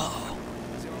ammo!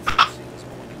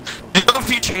 You know, if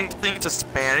you change things to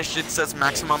Spanish, it says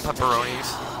maximum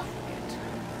pepperonis.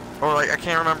 Or like, I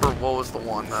can't remember what was the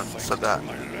one that said that.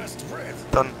 My last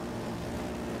breath. Done.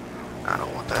 I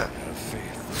don't want that.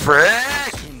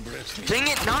 Frick! Dang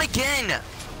it, not again!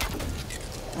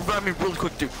 Revive me really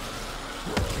quick, dude.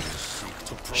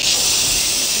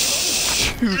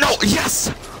 Shoot. No, yes!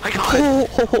 I got it!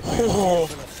 Oh,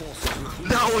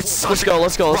 that was such Let's go,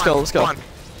 let's go, let's go, let's go. Run.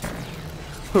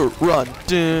 Run.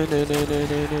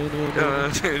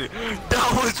 That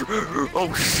was,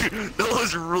 oh shit, that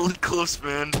was really close,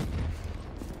 man.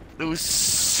 It was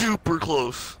super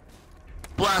close.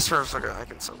 Blast furnace, okay, I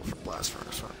can settle for blast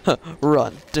furnace.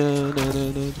 Run.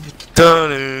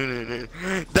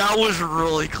 That was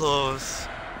really close.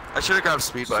 I should have grabbed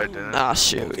speed, but I didn't. Ah,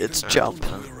 shoot, it's jump.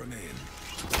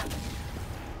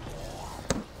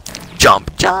 Jump.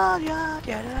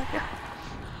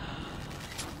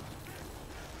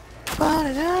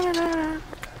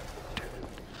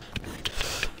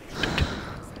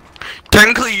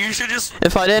 Technically, you should just.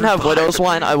 If I didn't have Widow's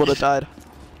Wine, I would have died.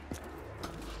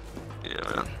 Yeah,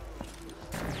 man.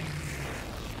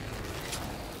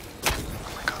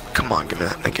 Oh my god. Come on, give me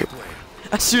that. Thank you.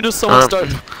 As soon as someone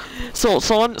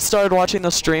someone started watching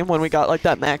the stream when we got like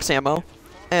that max ammo,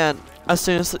 and as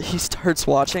soon as he starts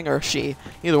watching, or she,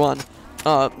 either one,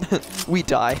 we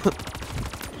die.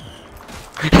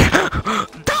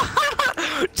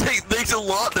 Thanks a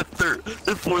lot, the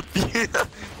fourth.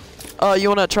 You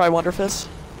wanna try Wonder Fist?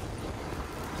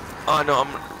 No,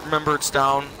 remember it's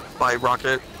down by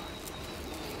Rocket.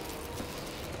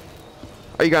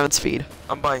 Are you grabbing speed?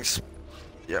 I'm buying.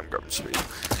 Yeah, I'm grabbing speed.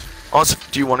 Also,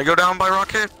 do you want to go down by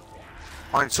Rocket?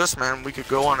 I insist, man. We could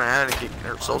go on ahead and get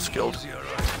ourselves killed.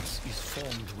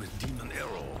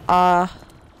 I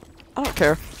don't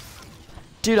care.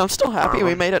 Dude, I'm still happy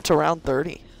we made it to round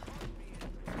 30.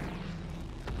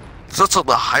 So that's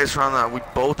the highest round that we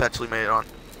both actually made it on.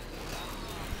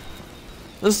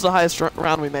 This is the highest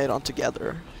round we made on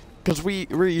together. Because we're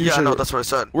usually... Yeah, no, that's what I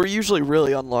said. We're usually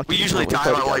really unlucky. We usually when die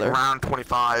play by like together. round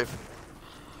 25.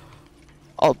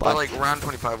 I'll By buy. like round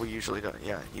 25 we usually die.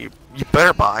 Yeah, you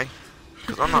better buy.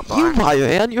 Because I'm not buying. You buy,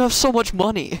 man. You have so much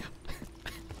money.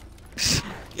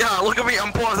 Yeah, look at me,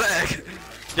 I'm poor as heck.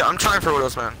 Yeah, I'm trying for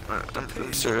widows, man.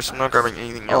 I'm serious, I'm not grabbing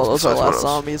anything else. Oh, those are besides last widows.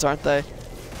 zombies, aren't they?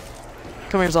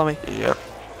 Come here, zombie. Yep.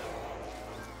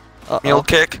 Uh-oh. Meal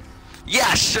kick.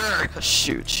 Yeah, sure.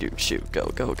 Shoot, shoot, shoot. Go,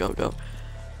 go, go, go.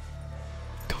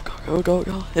 Go, go, go, go,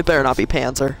 go. It better not be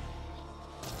Panzer.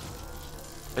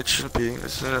 It should be,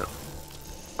 isn't it?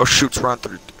 Oh, shoots round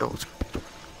 30. Oh, it's...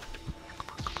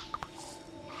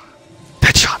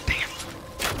 That shot, damn.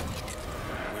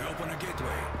 We open a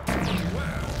gateway.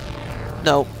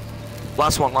 No.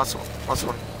 Last one. It's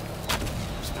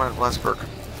my last perk.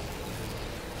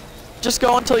 Just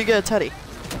go until you get a teddy.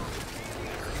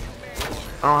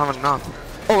 I don't have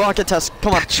enough. Oh, rocket test.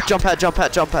 Come on. Headshot. Jump pad, jump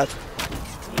pad, jump pad.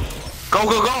 Go,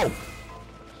 go, go!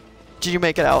 Did you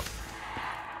make it out?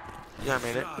 Yeah, I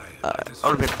made it. That I is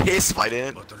would have been pissed if I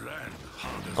didn't. but the land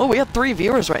hard as Oh, we had 3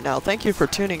 viewers right now. Thank you for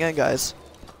tuning in, guys.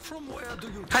 From where do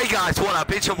you Hey guys, what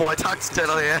up? It's your boy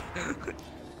Tuxton here.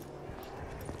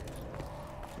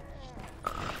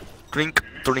 Drink.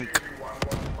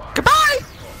 Goodbye!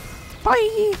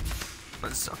 Bye!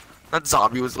 That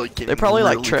zombie was like getting They probably,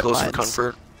 like, really trip close to mines.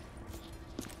 comfort.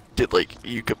 Did like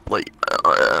you could like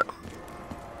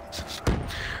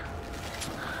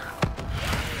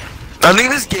I think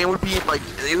this game would be like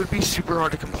it would be super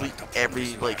hard to complete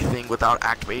every like thing without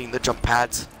activating the jump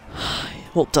pads.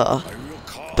 Well, duh.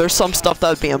 There's some stuff that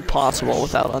would be impossible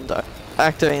without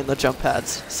activating the jump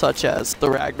pads, such as the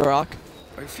Ragnarok.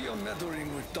 I feel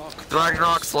meddling with dark The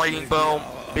Ragnarok's lightning bow,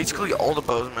 basically all the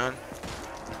bows, man.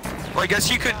 Well, I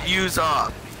guess you could use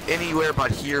anywhere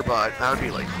but here, but that would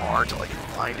be like hard to like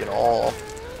find it all.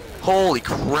 Holy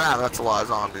crap, that's a lot of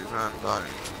zombies, man. God.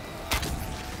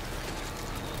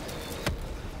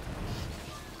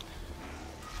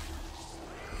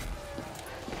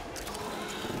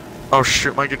 Oh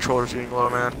shit, my controller's getting low,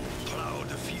 man. Plow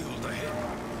the field ahead.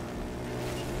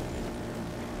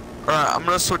 Alright, I'm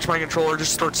gonna switch my controller,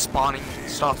 just start spawning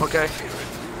stuff, okay?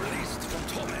 Released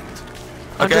from torment.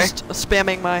 I'm Okay. just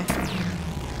spamming my...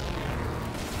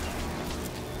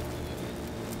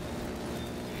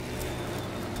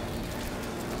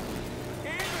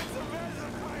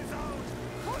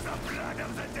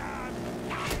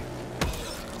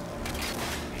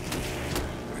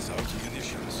 Without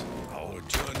munitions, our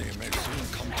journey may soon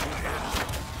come to an end.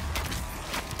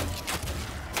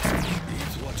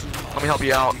 Eat what you must. Let me help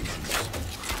you out.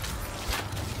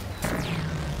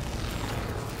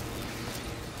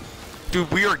 Dude,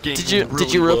 we are getting Did you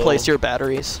really replace low. your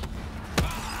batteries?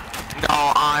 No,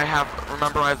 I have,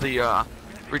 remember I have the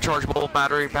rechargeable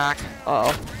battery pack.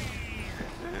 Uh oh.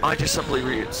 I just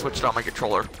simply switched out my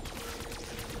controller.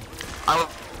 I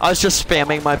I was just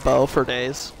spamming my bow for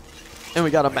days. And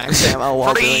we got a max ammo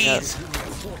while doing Please.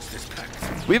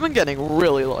 it. We've been getting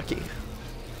really lucky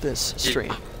this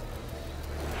stream.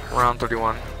 Round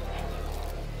 31.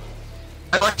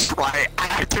 I like try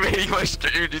activating my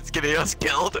stream, just getting us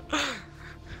killed.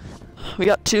 We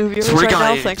got 2 viewers So we right got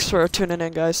now. 8. Thanks for tuning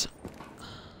in, guys.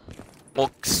 Well,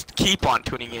 keep on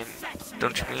tuning in,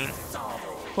 don't you mean?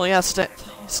 Well, yeah,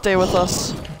 stay with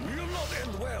us. Will not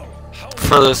end well. How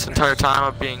For this entire time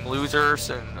of being losers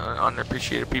and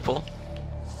unappreciated people.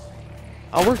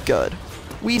 Oh, we're good.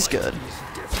 We's good.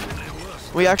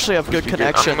 We actually have good You're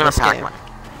connection I'm in gonna this pack game. my.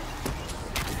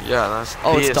 Yeah, that's.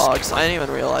 Oh, it's this. dogs. I didn't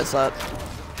even realize that.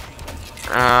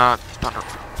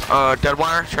 Dead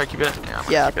wire. Should I keep it? Yeah. I'm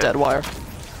gonna Yeah, keep it. dead wire.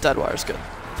 Dead wire's good.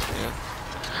 Yeah.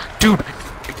 Dude,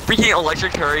 freaking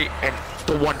electric curry and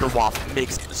the Wonder Waffle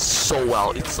mixed so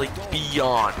well. It's like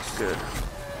beyond good.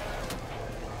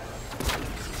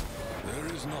 There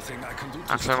is nothing I can do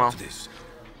to Actually, stop no. this.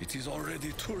 It is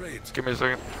already too late. Give me a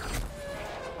second.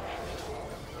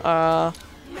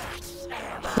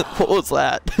 What was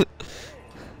that?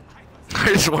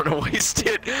 I just want to waste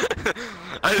it.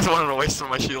 I just wanted to waste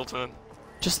some of my shields, man.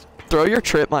 Just throw your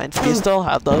trip mines. Do you still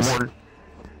have those? Do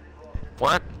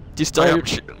What? you still I have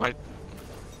have your... my.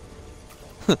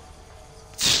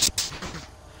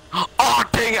 Oh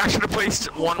dang! I should have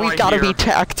placed one We right gotta here. be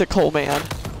tactical, man.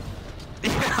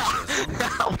 Yeah.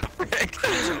 How the heck?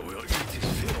 We'll eat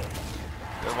his fill.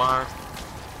 Come on.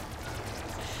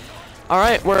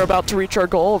 Alright, we're about to reach our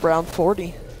goal of round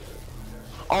 40.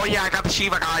 Oh yeah, I got the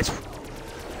Shiva, guys.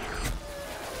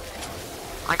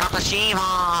 I got the Shiva.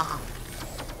 I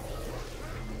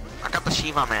got the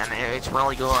Shiva, man. It's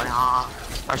really good.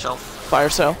 Myself. Fire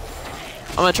sale.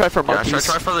 I'm gonna try for Yeah, monkeys. should I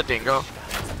try for the dingo?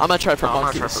 I'm gonna try for No, I'm gonna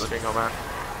monkeys. try for the bingo man.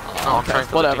 No, I'm trying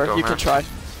for Whatever, the bingo you man. can try.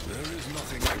 There is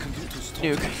nothing I can do to stop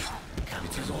Nuke. it.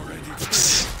 It is already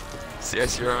See, I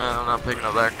see, man. I'm not picking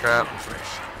up that crap.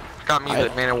 Got me the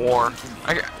man of war.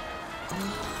 I got.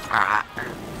 Ah.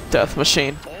 Death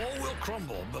machine. all will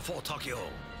crumble before Tokyo.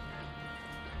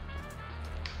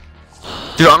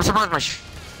 Dude, I'm surprised my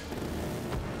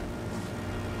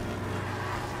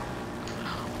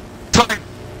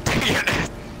Dang it.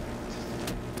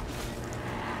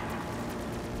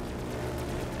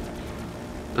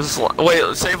 This is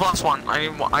wait, save last one.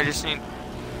 I just need.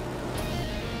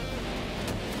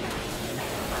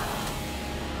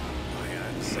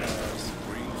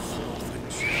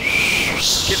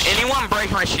 Can anyone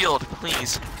break my shield,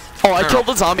 please? Oh, I No. killed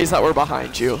the zombies that were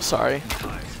behind you. Sorry.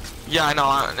 Yeah, I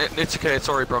know. It's okay. It's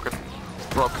already broken.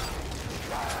 Broke.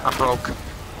 I'm broke.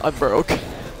 I'm broke.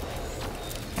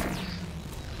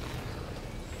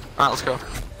 Alright, let's go.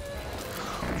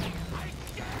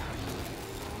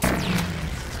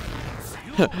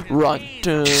 Run.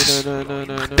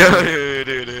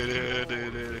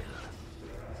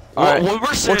 Alright. What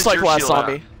percent Looks is like your last shield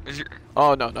zombie. at? Is your...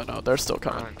 Oh no, they're still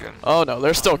coming. Alright, good. Oh no,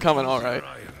 they're still coming. All right.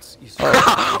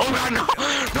 Oh god, no!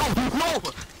 No! No!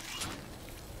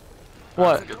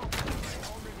 What? Good.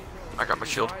 I got my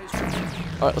shield.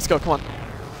 All right, let's go. Come on.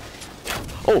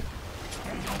 Oh.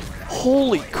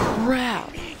 Holy crap!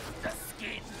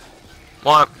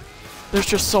 What? There's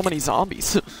just so many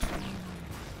zombies.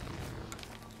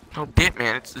 Oh, dip,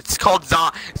 man. It's called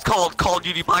Call of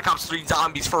Duty Black Ops 3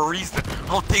 Zombies for a reason. I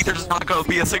don't think there's not gonna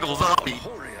be a single zombie.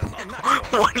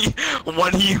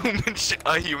 one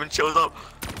human shows up.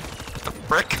 The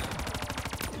frick?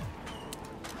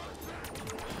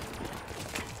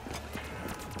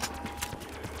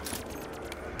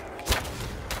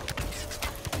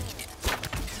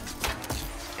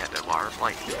 Yeah,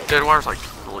 Dead Wire's like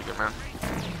really good, man.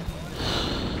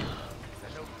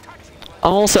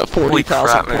 I'm almost at Holy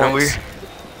 40,000 crap, man. points.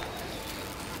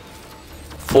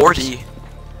 40.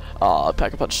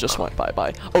 Pack a punch just went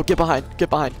bye-bye. Oh, get behind. Get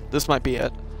behind. This might be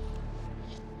it.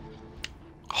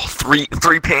 Oh, three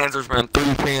Panzers, man. 3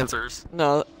 Panzers.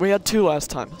 No, we had 2 last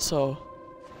time, so.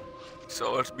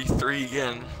 So it'll be 3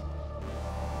 again.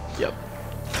 Yep.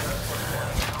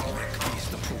 Ease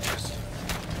the progress.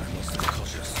 I must be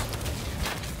cautious.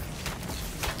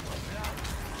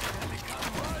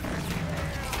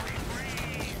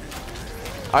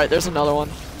 Alright, there's another one.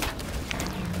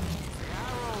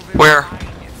 Where?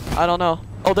 I don't know.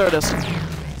 Oh, there it is.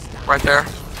 Right there.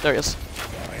 There he is.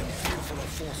 I am fearful of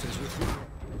forces with whom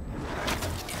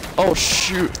Oh,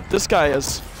 shoot. This guy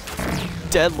is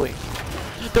deadly.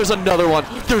 There's another one.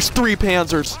 There's 3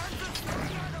 Panzers.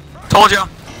 Told ya.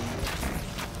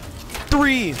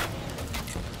 3.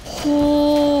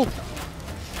 Oh.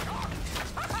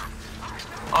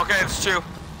 Okay, it's 2.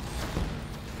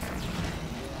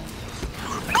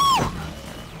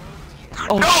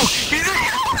 Oh, No! He's in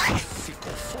here!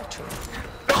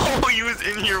 No, he was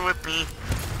in here with me.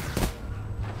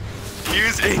 He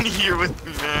was in here with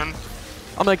me, man.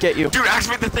 I'm gonna get you. Dude,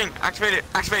 activate the thing. Activate it.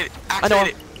 Activate it. I know.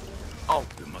 Activate it. Oh.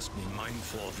 you must be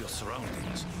mindful of your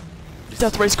surroundings.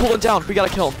 Death Ray's cooling down. We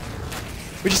gotta kill him.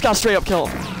 We just gotta straight up kill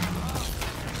him.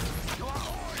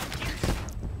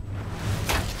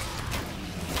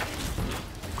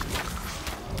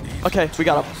 Okay, we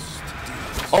got him.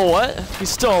 Oh, what? He's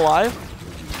still alive?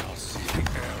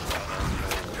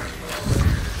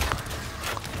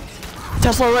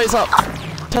 Tesla Ray's up.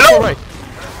 Tesla Ray.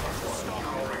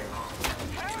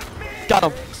 Got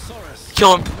him.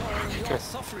 Kill him.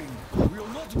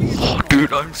 Oh,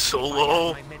 dude, I'm so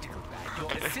low.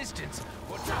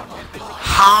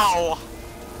 How?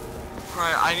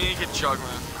 Alright, I need to get Jug, man.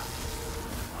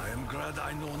 I am glad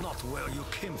I know not where you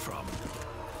came from.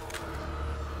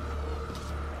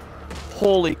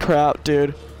 Holy crap,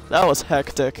 dude. That was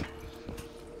hectic.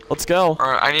 Let's go.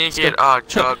 Alright, I need to get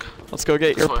Jug. Let's go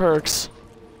get your This way. perks.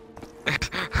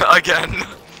 Again.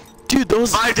 Dude,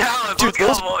 those 5 talents, dude, let's go,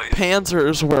 those boys.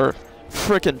 Panzers were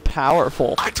freaking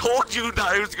powerful. I told you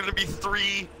that it was gonna be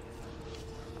 3.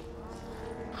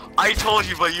 I told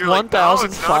you, but you're like, no,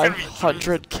 it's not gonna be 3.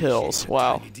 1,500 kills.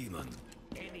 Wow. Tiny demon.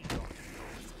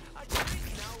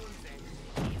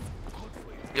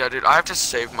 Yeah, dude, I have to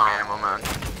save my ammo, man.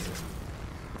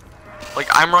 Like,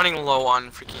 I'm running low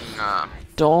on freaking,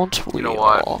 Don't we You know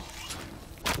what? all?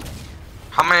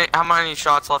 how many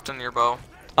shots left in your bow?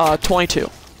 22.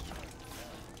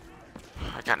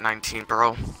 I got 19,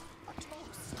 bro.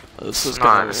 This is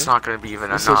It's not gonna be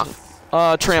even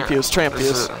enough. tramp use, tramp This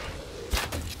use.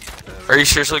 is- Are you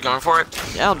seriously going for it?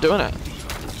 Yeah, I'm doing it.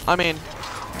 I mean,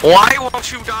 Why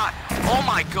won't you die? Oh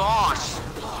my gosh!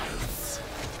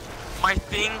 My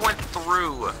thing went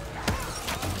through.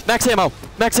 Max ammo!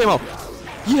 Max ammo!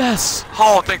 Yes!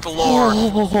 Oh, thank the Lord.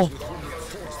 Oh,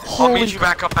 I'll meet holy you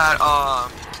back up at,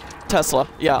 Tesla.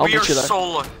 Yeah, I'll we meet are you there.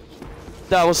 so lucky.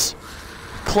 That was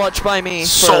clutch by me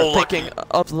So for picking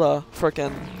up the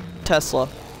frickin' Tesla.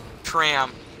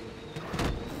 Tram.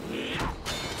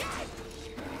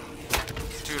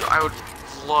 Dude, I would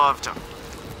love to.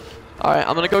 Alright,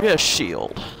 I'm gonna go get a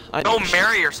shield. No,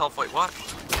 marry yourself. Wait, what?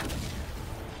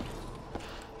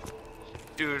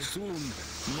 Dude.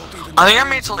 I think I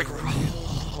made it to like.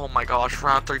 Oh my gosh,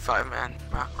 round 35, man.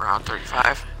 Round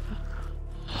 35.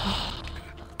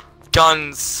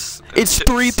 Guns. It's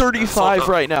Tips. 3:35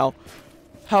 right now.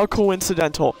 How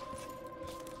coincidental.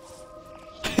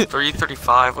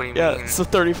 3:35. What do you Yeah, mean? it's the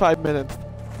 35 minute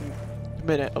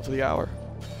of the hour.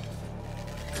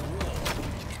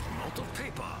 Not of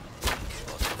paper,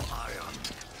 but of iron.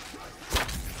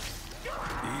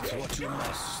 Eat what you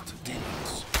must,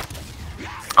 demons.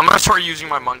 I'm gonna start using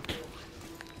my monkey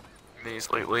these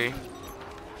lately.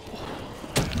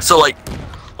 So like,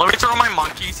 let me throw my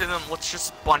monkeys and then let's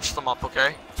just bunch them up,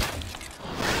 okay?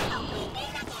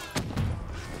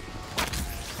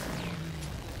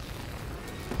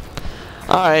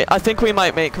 Alright, I think we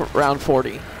might make round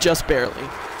 40. Just barely.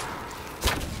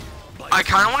 I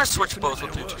kind of want to switch both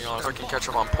with you, to be honest. I can catch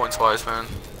them on points wise, man.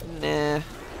 Nah,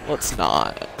 let's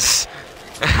not.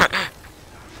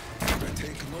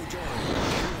 Take no joy in the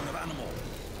killing of animal.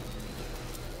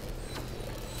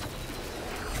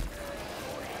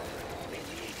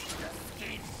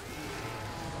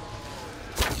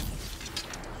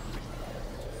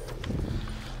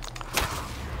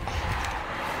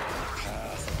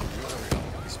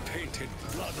 Warrior is painted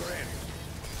blood red.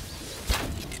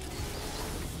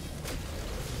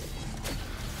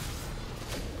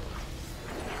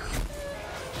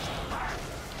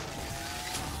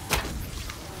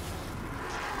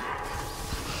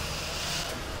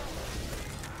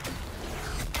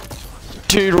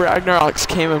 Dude, Ragnarok's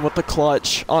came in with the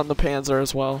clutch on the Panzer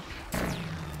as well.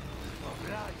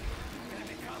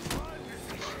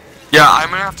 Yeah, I'm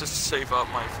gonna have to save up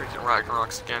my freaking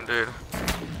Ragnaroks again, dude.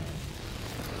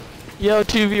 Yo,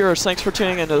 2 viewers, thanks for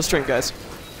tuning into the stream, guys.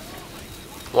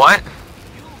 What?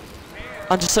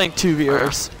 I'm just saying 2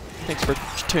 viewers. Thanks for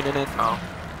tuning in. Oh.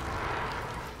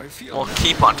 I feel Well,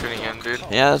 keep on tuning in, dude.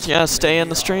 Yeah, stay in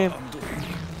the stream. I'm doing.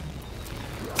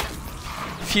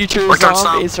 Future We're done,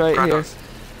 zombies Sam. right We're here. done.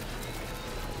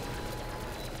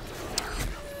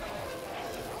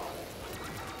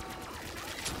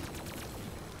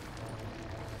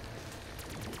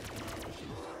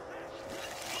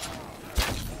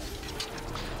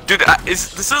 Dude,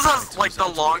 this is like the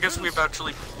longest we've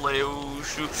actually played. Oh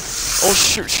shoot! Oh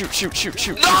shoot!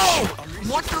 No!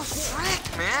 What the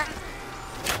frick, man?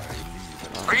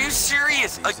 Are you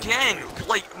serious? Again,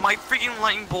 like my freaking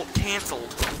lightning bolt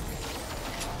canceled.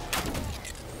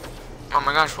 Oh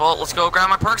my gosh! Well, let's go grab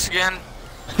my perks again.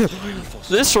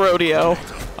 This rodeo.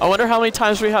 I wonder how many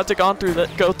times we have to go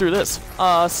through this.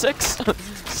 6?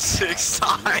 6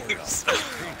 times.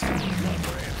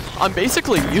 I'm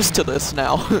basically used to this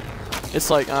now. It's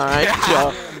like, alright,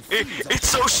 Yeah. It's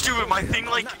so stupid. My thing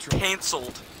like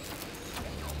canceled.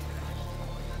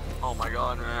 Oh my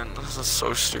god, man, this is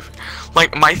so stupid.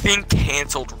 Like my thing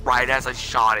canceled right as I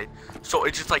shot it, so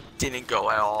it just like didn't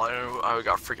go at all. I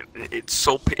got freaking. It's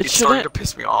starting to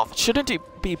piss me off. Shouldn't it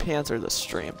be Panzer this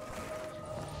stream?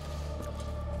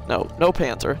 No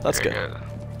Panzer. That's good. Yeah.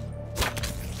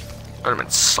 That'd have been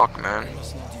suck, man.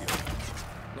 Must not yield.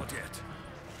 Not yet.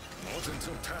 Not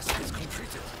until task is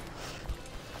completed.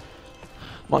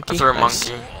 Monkey. That's our Nice.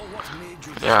 monkey. What made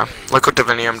you Yeah, liquid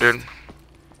divinium, dude.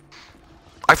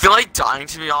 I feel like dying,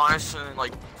 to be honest, and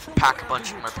like pack a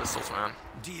bunch of my pistols, man.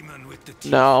 demon with the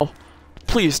teeth? No,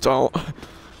 please don't.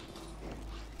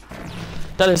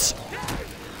 That is,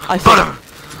 I think,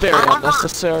 very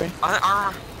unnecessary. I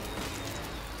remember.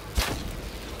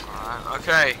 Alright,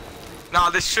 okay. Now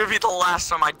this should be the last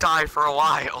time I die for a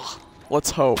while.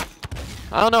 Let's hope.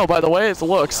 I don't know. By the way it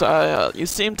looks, you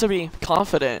seem to be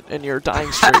confident in your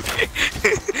dying streak.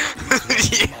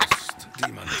 Yeah. Must,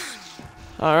 demons.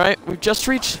 Alright, we've just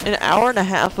reached an hour and a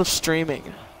half of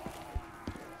streaming.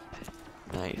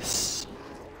 Nice.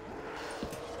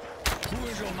 Who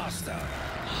is your master?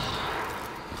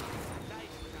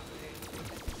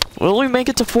 Will we make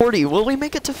it to 40? Will we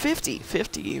make it to 50?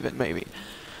 50 even, maybe.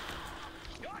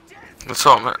 That's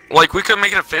all, man. Like, we could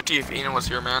make it a 50 if Ian was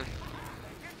here, man.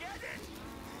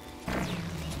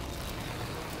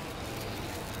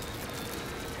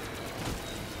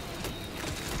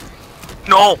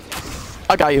 No!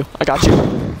 I got you. I got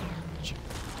you.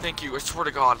 Thank you. I swear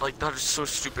to God, like that is so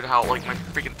stupid. How like my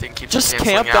freaking thing keeps Just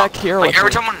canceling camp out. back here Like with every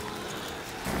me. time one.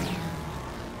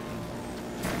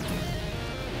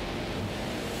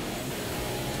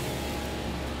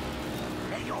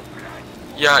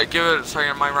 Yeah, give it a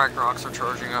second. My Ragnaroks are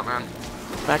charging up, man.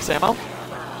 Max ammo?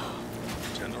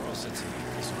 Generosity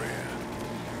is rare.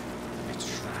 It's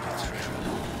truly treasure.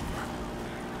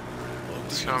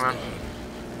 Let's go, man.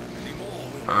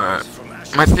 Alright.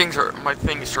 My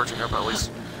thing is charging up at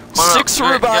least. Hold up, 6 give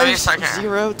me a revives, second.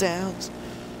 0 downs.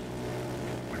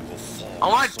 I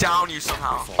want to down you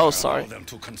somehow. Oh, sorry. Them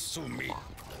to consume me.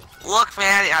 Look,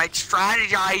 man, I'm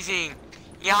strategizing.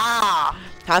 Yeah.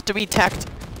 Have to be teched.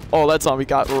 Oh, that zombie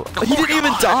got. He didn't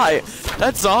even die.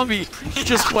 That zombie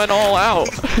just went all out.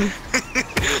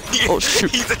 Oh shoot!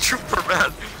 He's a trooper,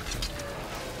 man.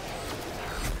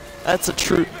 That's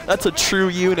a true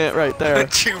unit right there.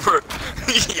 Trooper.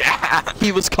 Yeah.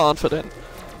 He was confident.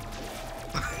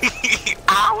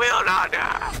 I will not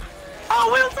die. I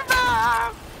will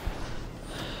survive.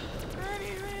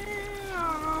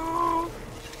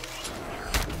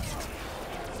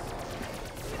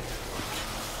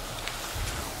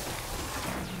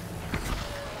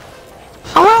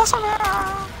 I will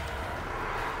survive.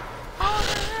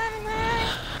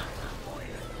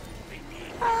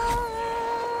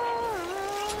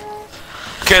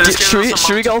 Okay,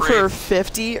 Should we go for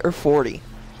 50 or 40?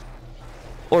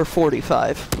 Or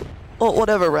 45? Well,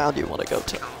 whatever round you want to go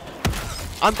to.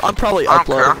 I'm probably I don't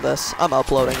uploading care. this. I'm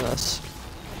uploading this.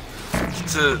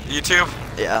 To YouTube?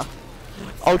 Yeah.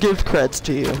 I'll give creds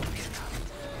to you.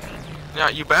 Yeah,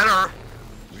 you better.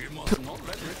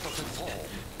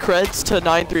 Creds to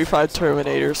 935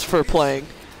 Terminators for playing.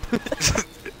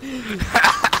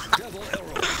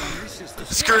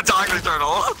 Screw Dr.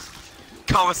 Turtle.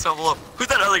 Comment down below. Who's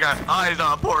that other guy? Ah, he's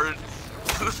not important.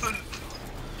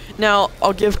 Now,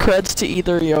 I'll give creds to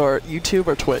either your YouTube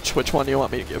or Twitch. Which one do you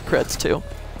want me to give creds to?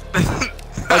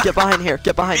 Oh, get behind here.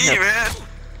 Get behind Me, here. man.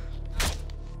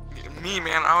 Me,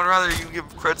 man. I would rather you give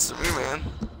credits to me, man.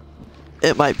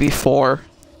 It might be 4.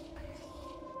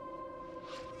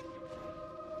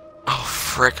 Oh,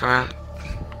 frick, man.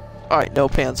 Alright, no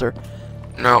Panzer.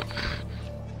 No.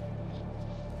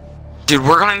 Dude,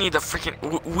 we're gonna need the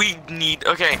freaking. We need.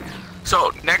 Okay,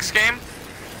 so next game.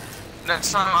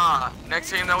 Next time,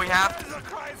 next game that we have,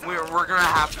 we're gonna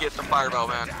have to get the fire bow,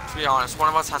 man. To be honest, one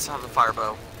of us has to have the fire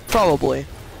bow. Probably.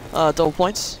 Double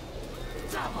points?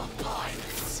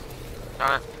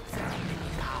 Got it.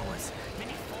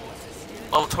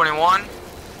 Level 21.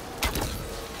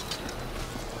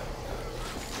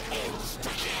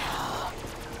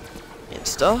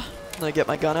 Insta. Then I get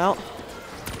my gun out.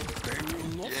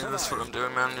 Yeah, that's what I'm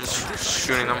doing, man. Just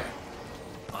shooting them.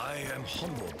 I am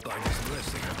humbled by this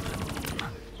blessing.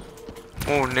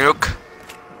 Oh, nuke.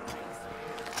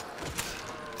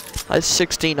 I have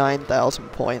 69,000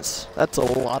 points. That's a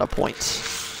lot of points.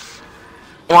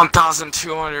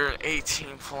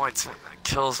 1,218 points. That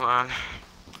kills, man.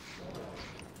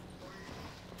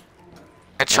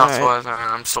 Headshots Alright. was, man.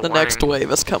 I'm still The waiting. next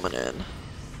wave is coming in.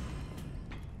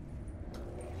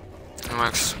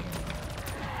 Next.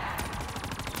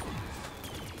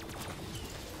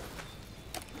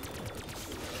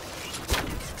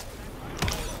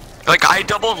 Like, I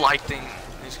double lightning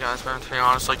these guys, man, to be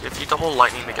honest. Like, if you double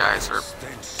lightning the guys, or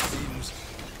Stench seems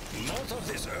not of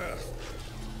this earth.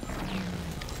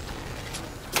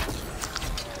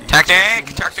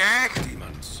 Tactic! Tactic!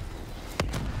 Demons.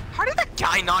 How did that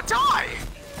guy not die?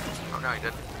 Oh, no, he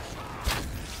did.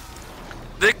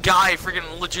 The guy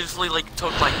freaking legitimately, like,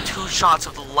 took, like, 2 shots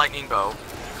of the lightning bow.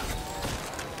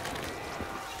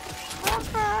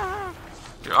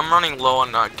 Dude, I'm running low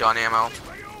on gun ammo.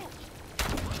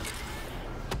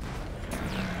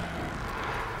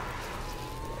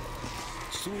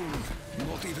 Soon,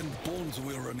 not even bones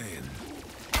will remain.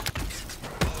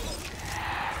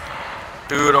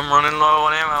 Dude, I'm running low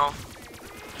on ammo.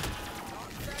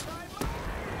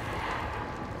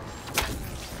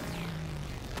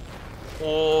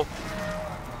 Oh.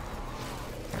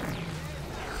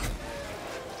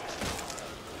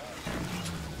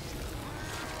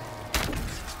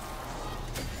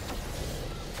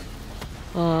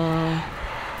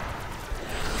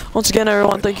 Once again,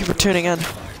 everyone, thank you for tuning in.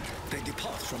 They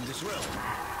depart from this realm.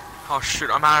 Oh shoot,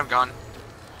 I'm out of gun.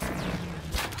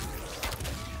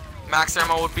 Max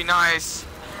ammo would be nice.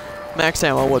 Max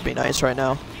ammo would be nice right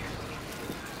now.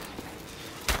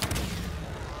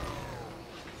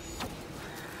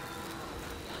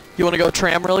 You want to go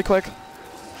tram really quick?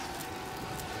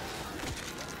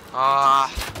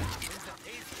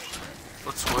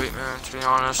 Let's wait, man, to be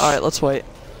honest. Alright, let's wait.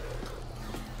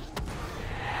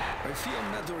 I fear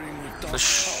meddling with dark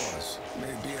Sh- powers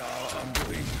may be our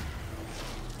undoing.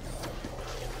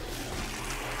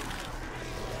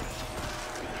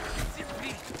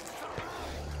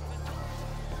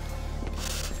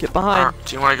 Get behind.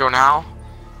 Do you want to go now?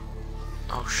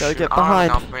 Oh shit! get I don't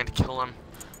behind. have enough man to kill him.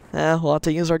 Yeah, we'll have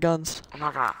to use our guns. I'm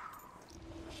not gonna.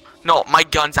 No, my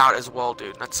gun's out as well,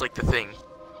 dude. That's like the thing.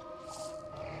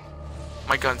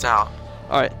 My gun's out.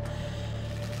 All right.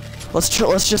 Let's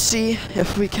just see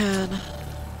if we can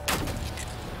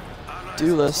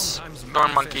do this.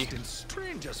 Darn monkey. In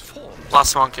strangest forms.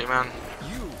 Last monkey, man.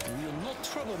 You will not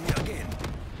trouble me again.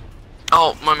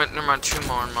 Oh, never mind. 2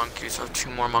 more monkeys. I have 2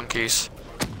 more monkeys.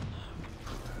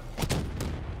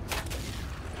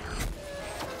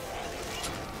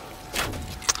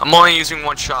 I'm only using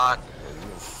 1 shot. I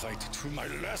will fight to my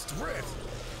last breath.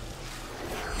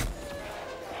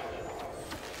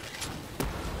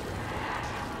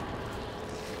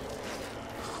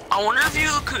 I wonder if you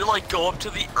could like go up to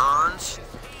the urns.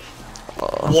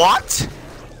 What?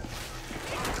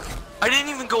 I didn't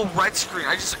even go red screen.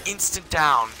 I just instant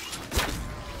down.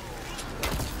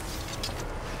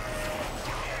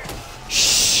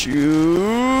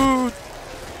 Shoot!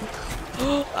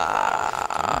 Go,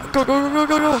 go, go, go,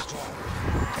 go, go!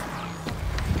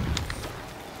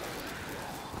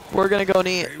 We're gonna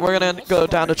go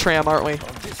down to tram, aren't we?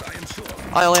 Of this I am sure.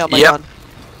 I only have my Yep. gun.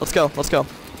 Let's go, let's go.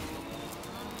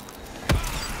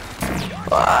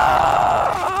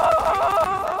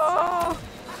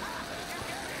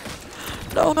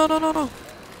 No, no, no, no, no.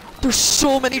 There's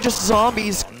so many just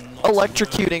zombies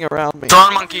electrocuting around me.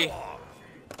 Darn monkey.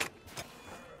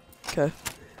 Okay.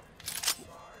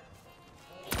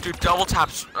 Dude, double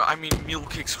taps, I mean, mule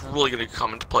kick's really gonna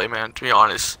come into play, man, to be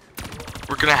honest.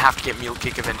 We're gonna have to get mule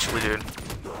kick eventually, dude.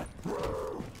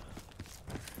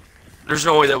 There's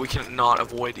no way that we can not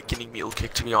avoid getting mule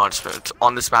kick, to be honest, man. It's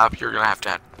on this map, you're gonna have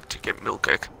to get mule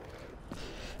kick.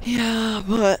 Yeah,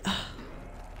 but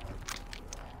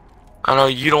I know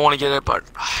you don't want to get it, but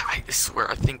I swear,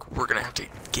 I think we're gonna have to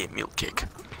get mule kick.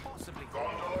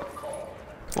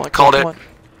 come on, Called come it. on.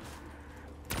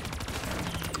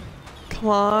 Come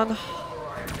on.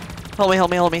 Help me, help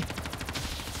me, help me.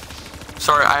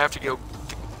 Sorry, I have to go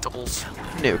doubles.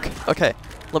 Nuke. Okay,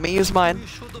 let me use mine. We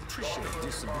should appreciate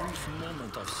this brief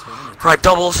moment of serenity. Right,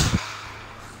 doubles.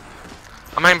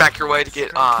 I'm heading back your way to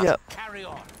get Yep. Carry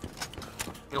on.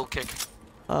 mule kick.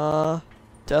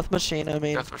 Death machine, I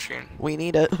mean, Death machine. we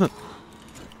need it.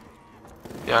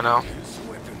 Yeah, I know. This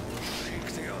weapon will shake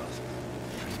the earth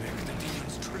and make the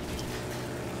demons tremble.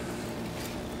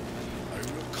 I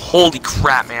will cut Holy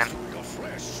crap, man. your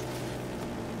flesh.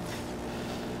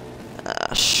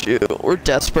 Ah, shoot, we're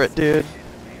desperate, dude.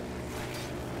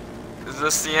 Is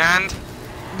this the end?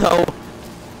 No.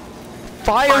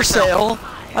 Fire Fire sale?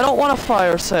 I don't want a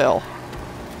fire sale.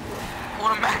 I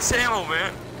want a max ammo,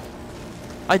 man.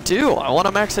 I do. I want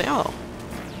a max ammo.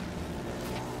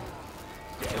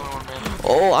 The only one, man.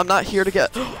 Oh, I'm not here to get.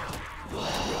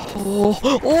 Oh,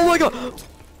 oh my god.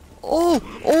 Oh,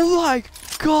 oh my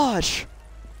gosh.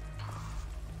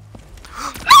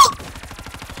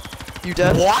 You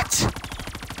dead? What?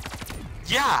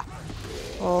 Yeah.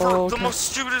 Oh, The okay. most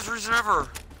stupidest reason ever.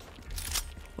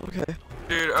 Okay.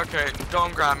 Dude, okay,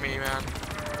 don't grab me, man.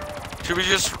 Should we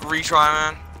just retry,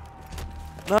 man?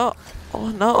 No. Oh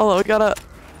no, we gotta.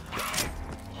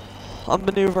 I'm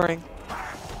maneuvering.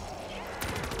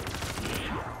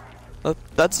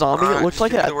 That zombie, Alright, it looked just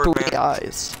like give it me had the word, 3 man.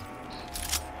 eyes.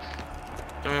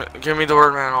 Give me the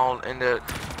word, man. I'll end it.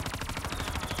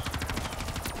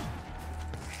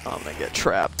 I'm gonna get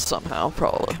trapped somehow,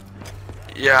 probably.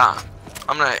 Yeah,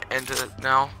 I'm gonna end it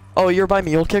now. Oh, you're by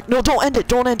mule kick? No, don't end it,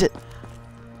 don't end it!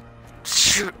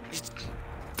 Shoot.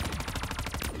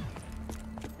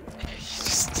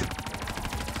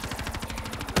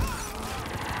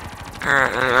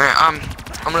 Alright,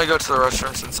 I'm gonna go to the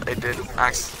restroom since I did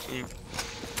actually.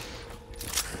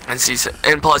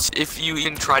 And plus, if you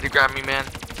even tried to grab me, man,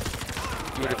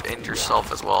 you would have ended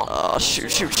yourself as well. Oh,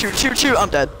 shoot, shoot, shoot, shoot, shoot, I'm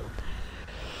dead.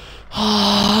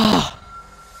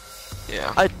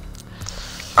 Yeah. I-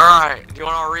 Alright, do you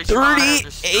want to retry or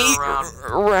just 38 screw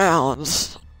around?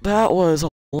 rounds. That was a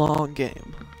long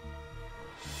game.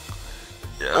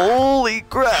 Yeah. Holy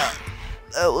crap.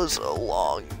 That was a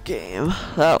long game.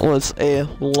 That was a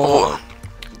long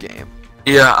game.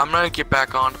 Yeah, I'm gonna get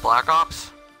back on to Black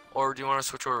Ops. Or do you want to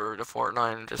switch over to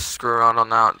Fortnite and just screw around on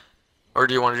that? Or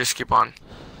do you want to just keep on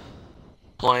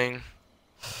playing?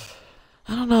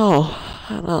 I don't know. I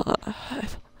don't know.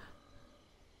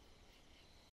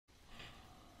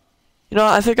 You know,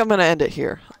 I think I'm gonna end it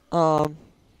here. Alright.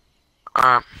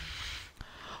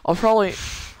 I'll probably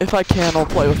if I can, I'll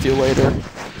play with you later.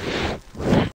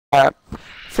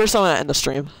 First, I'm gonna end the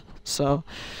stream. So,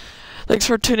 thanks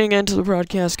for tuning in to the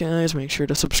broadcast, guys. Make sure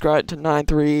to subscribe to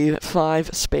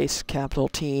 935 space capital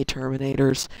T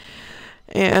Terminators,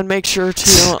 and make sure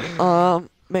to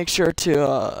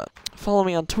follow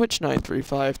me on Twitch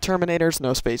 935 Terminators,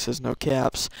 no spaces, no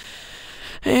caps,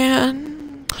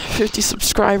 and 50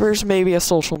 subscribers, maybe a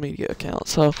social media account.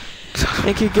 So,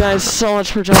 thank you guys so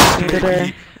much for joining me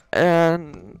today,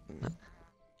 and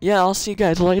yeah, I'll see you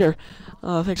guys later.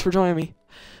 Thanks for joining me.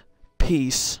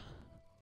 Peace.